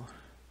to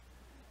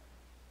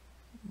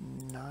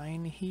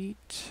 9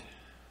 heat.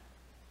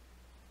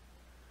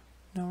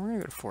 No, we're going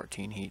to go to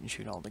 14 heat and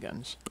shoot all the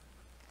guns.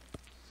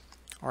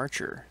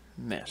 Archer,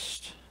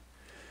 missed.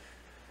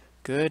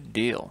 Good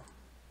deal.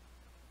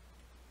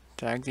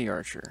 Tag the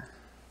archer.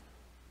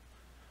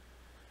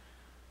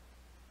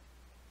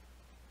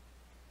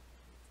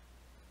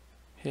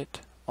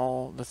 Hit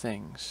all the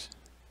things.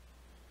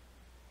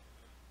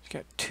 You've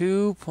got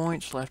 2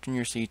 points left in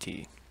your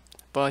CT,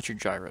 but your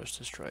gyro's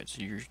destroyed,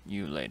 so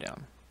you lay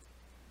down.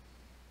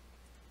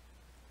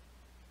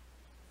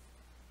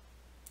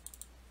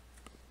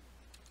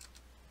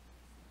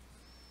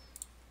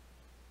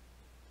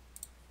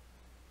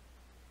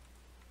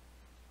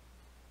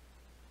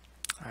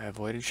 I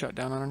avoided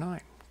shutdown on a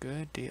 9.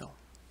 Good deal.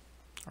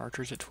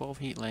 Archer's at 12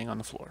 heat laying on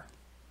the floor.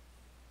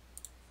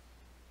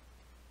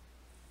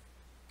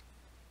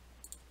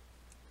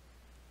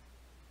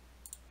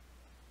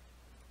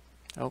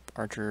 Oh,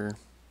 Archer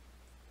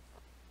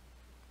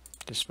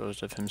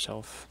disposed of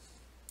himself.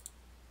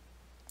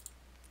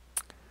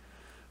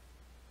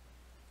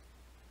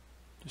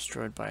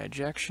 Destroyed by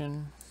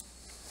ejection.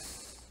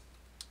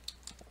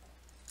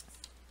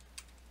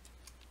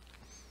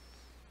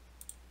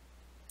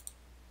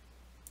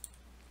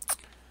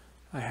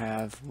 I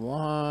have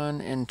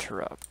 1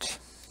 interrupt.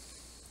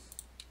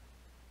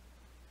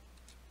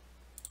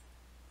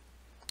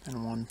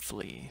 And 1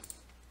 flee.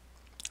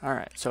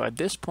 Alright, so at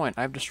this point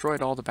I've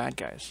destroyed all the bad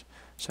guys.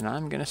 So now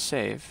I'm going to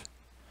save.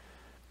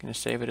 I'm going to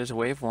save it as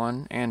wave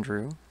 1,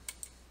 Andrew.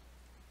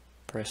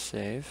 Press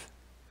save.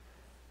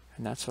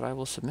 And that's what I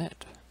will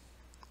submit.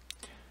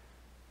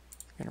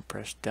 I'm going to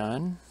press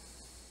done.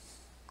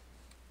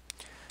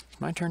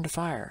 It's my turn to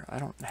fire. I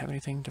don't have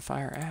anything to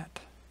fire at.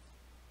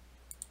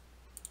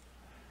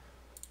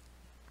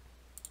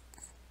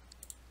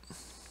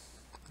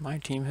 My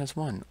team has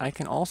won. I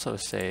can also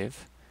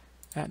save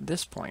at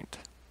this point.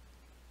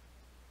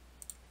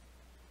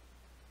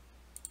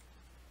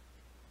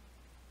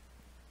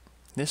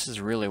 This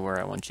is really where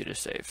I want you to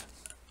save,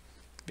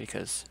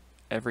 because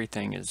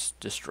everything is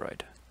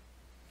destroyed.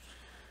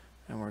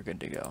 And we're good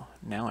to go.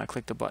 Now I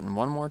click the button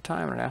one more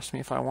time and it asks me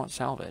if I want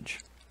salvage.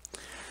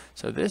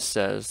 So this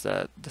says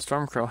that the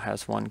Stormcrow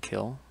has 1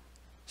 kill.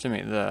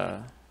 Excuse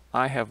me,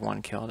 I have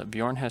 1 kill, that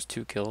Bjorn has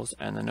 2 kills,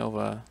 and the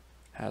Nova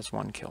has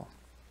 1 kill.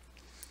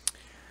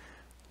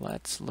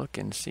 Let's look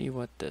and see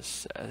what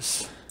this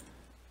says.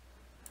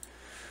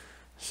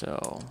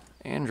 So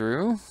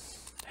Andrew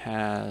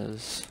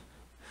has...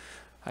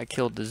 I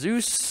killed the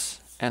Zeus,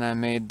 and I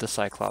made the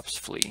Cyclops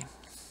flee.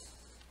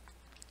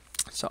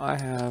 So I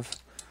have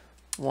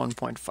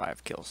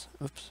 1.5 kills.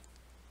 Oops.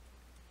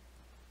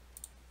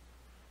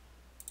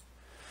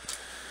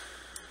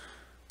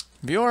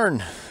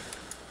 Bjorn.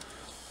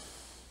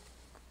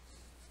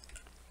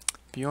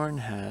 Bjorn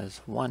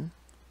has 1,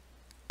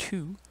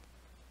 2,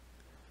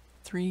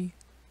 3,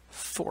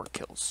 4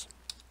 kills.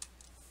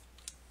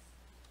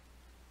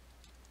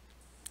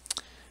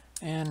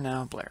 And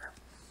now Blair.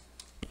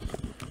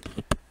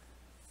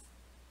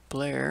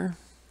 Blair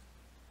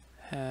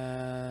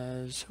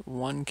has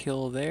 1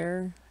 kill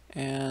there,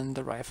 and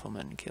the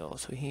rifleman kill,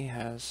 so he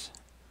has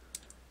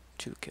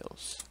 2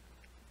 kills.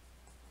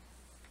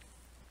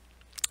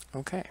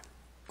 Okay,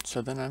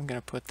 so then I'm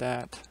going to put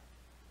that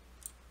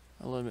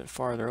a little bit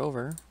farther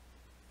over.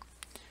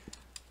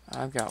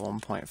 I've got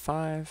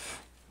 1.5,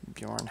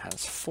 Bjorn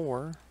has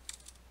 4,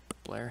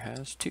 Blair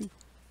has 2.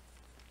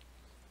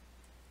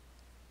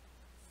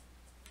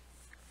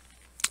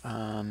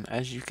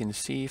 As you can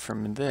see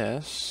from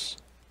this,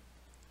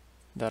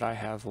 that I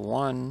have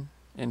 1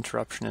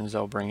 interruption in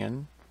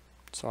Zellbringen,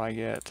 so I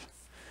get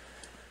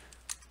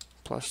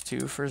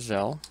 +2 for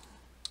Zell.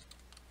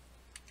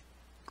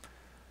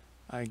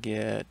 I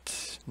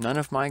get, none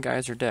of my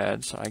guys are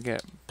dead, so I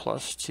get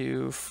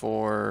 +2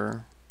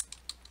 for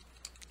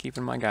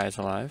keeping my guys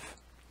alive.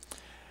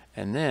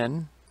 And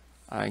then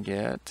I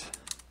get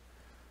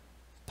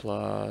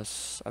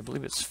plus, I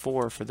believe it's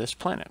 4 for this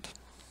planet.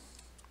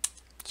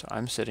 So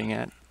I'm sitting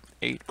at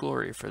 8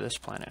 glory for this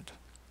planet.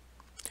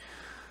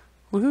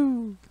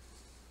 Woohoo!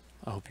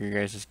 I hope your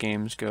guys'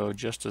 games go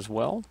just as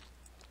well.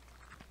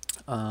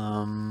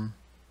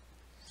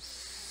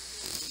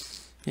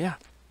 Yeah.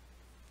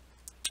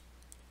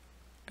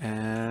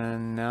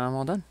 And now I'm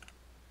all done.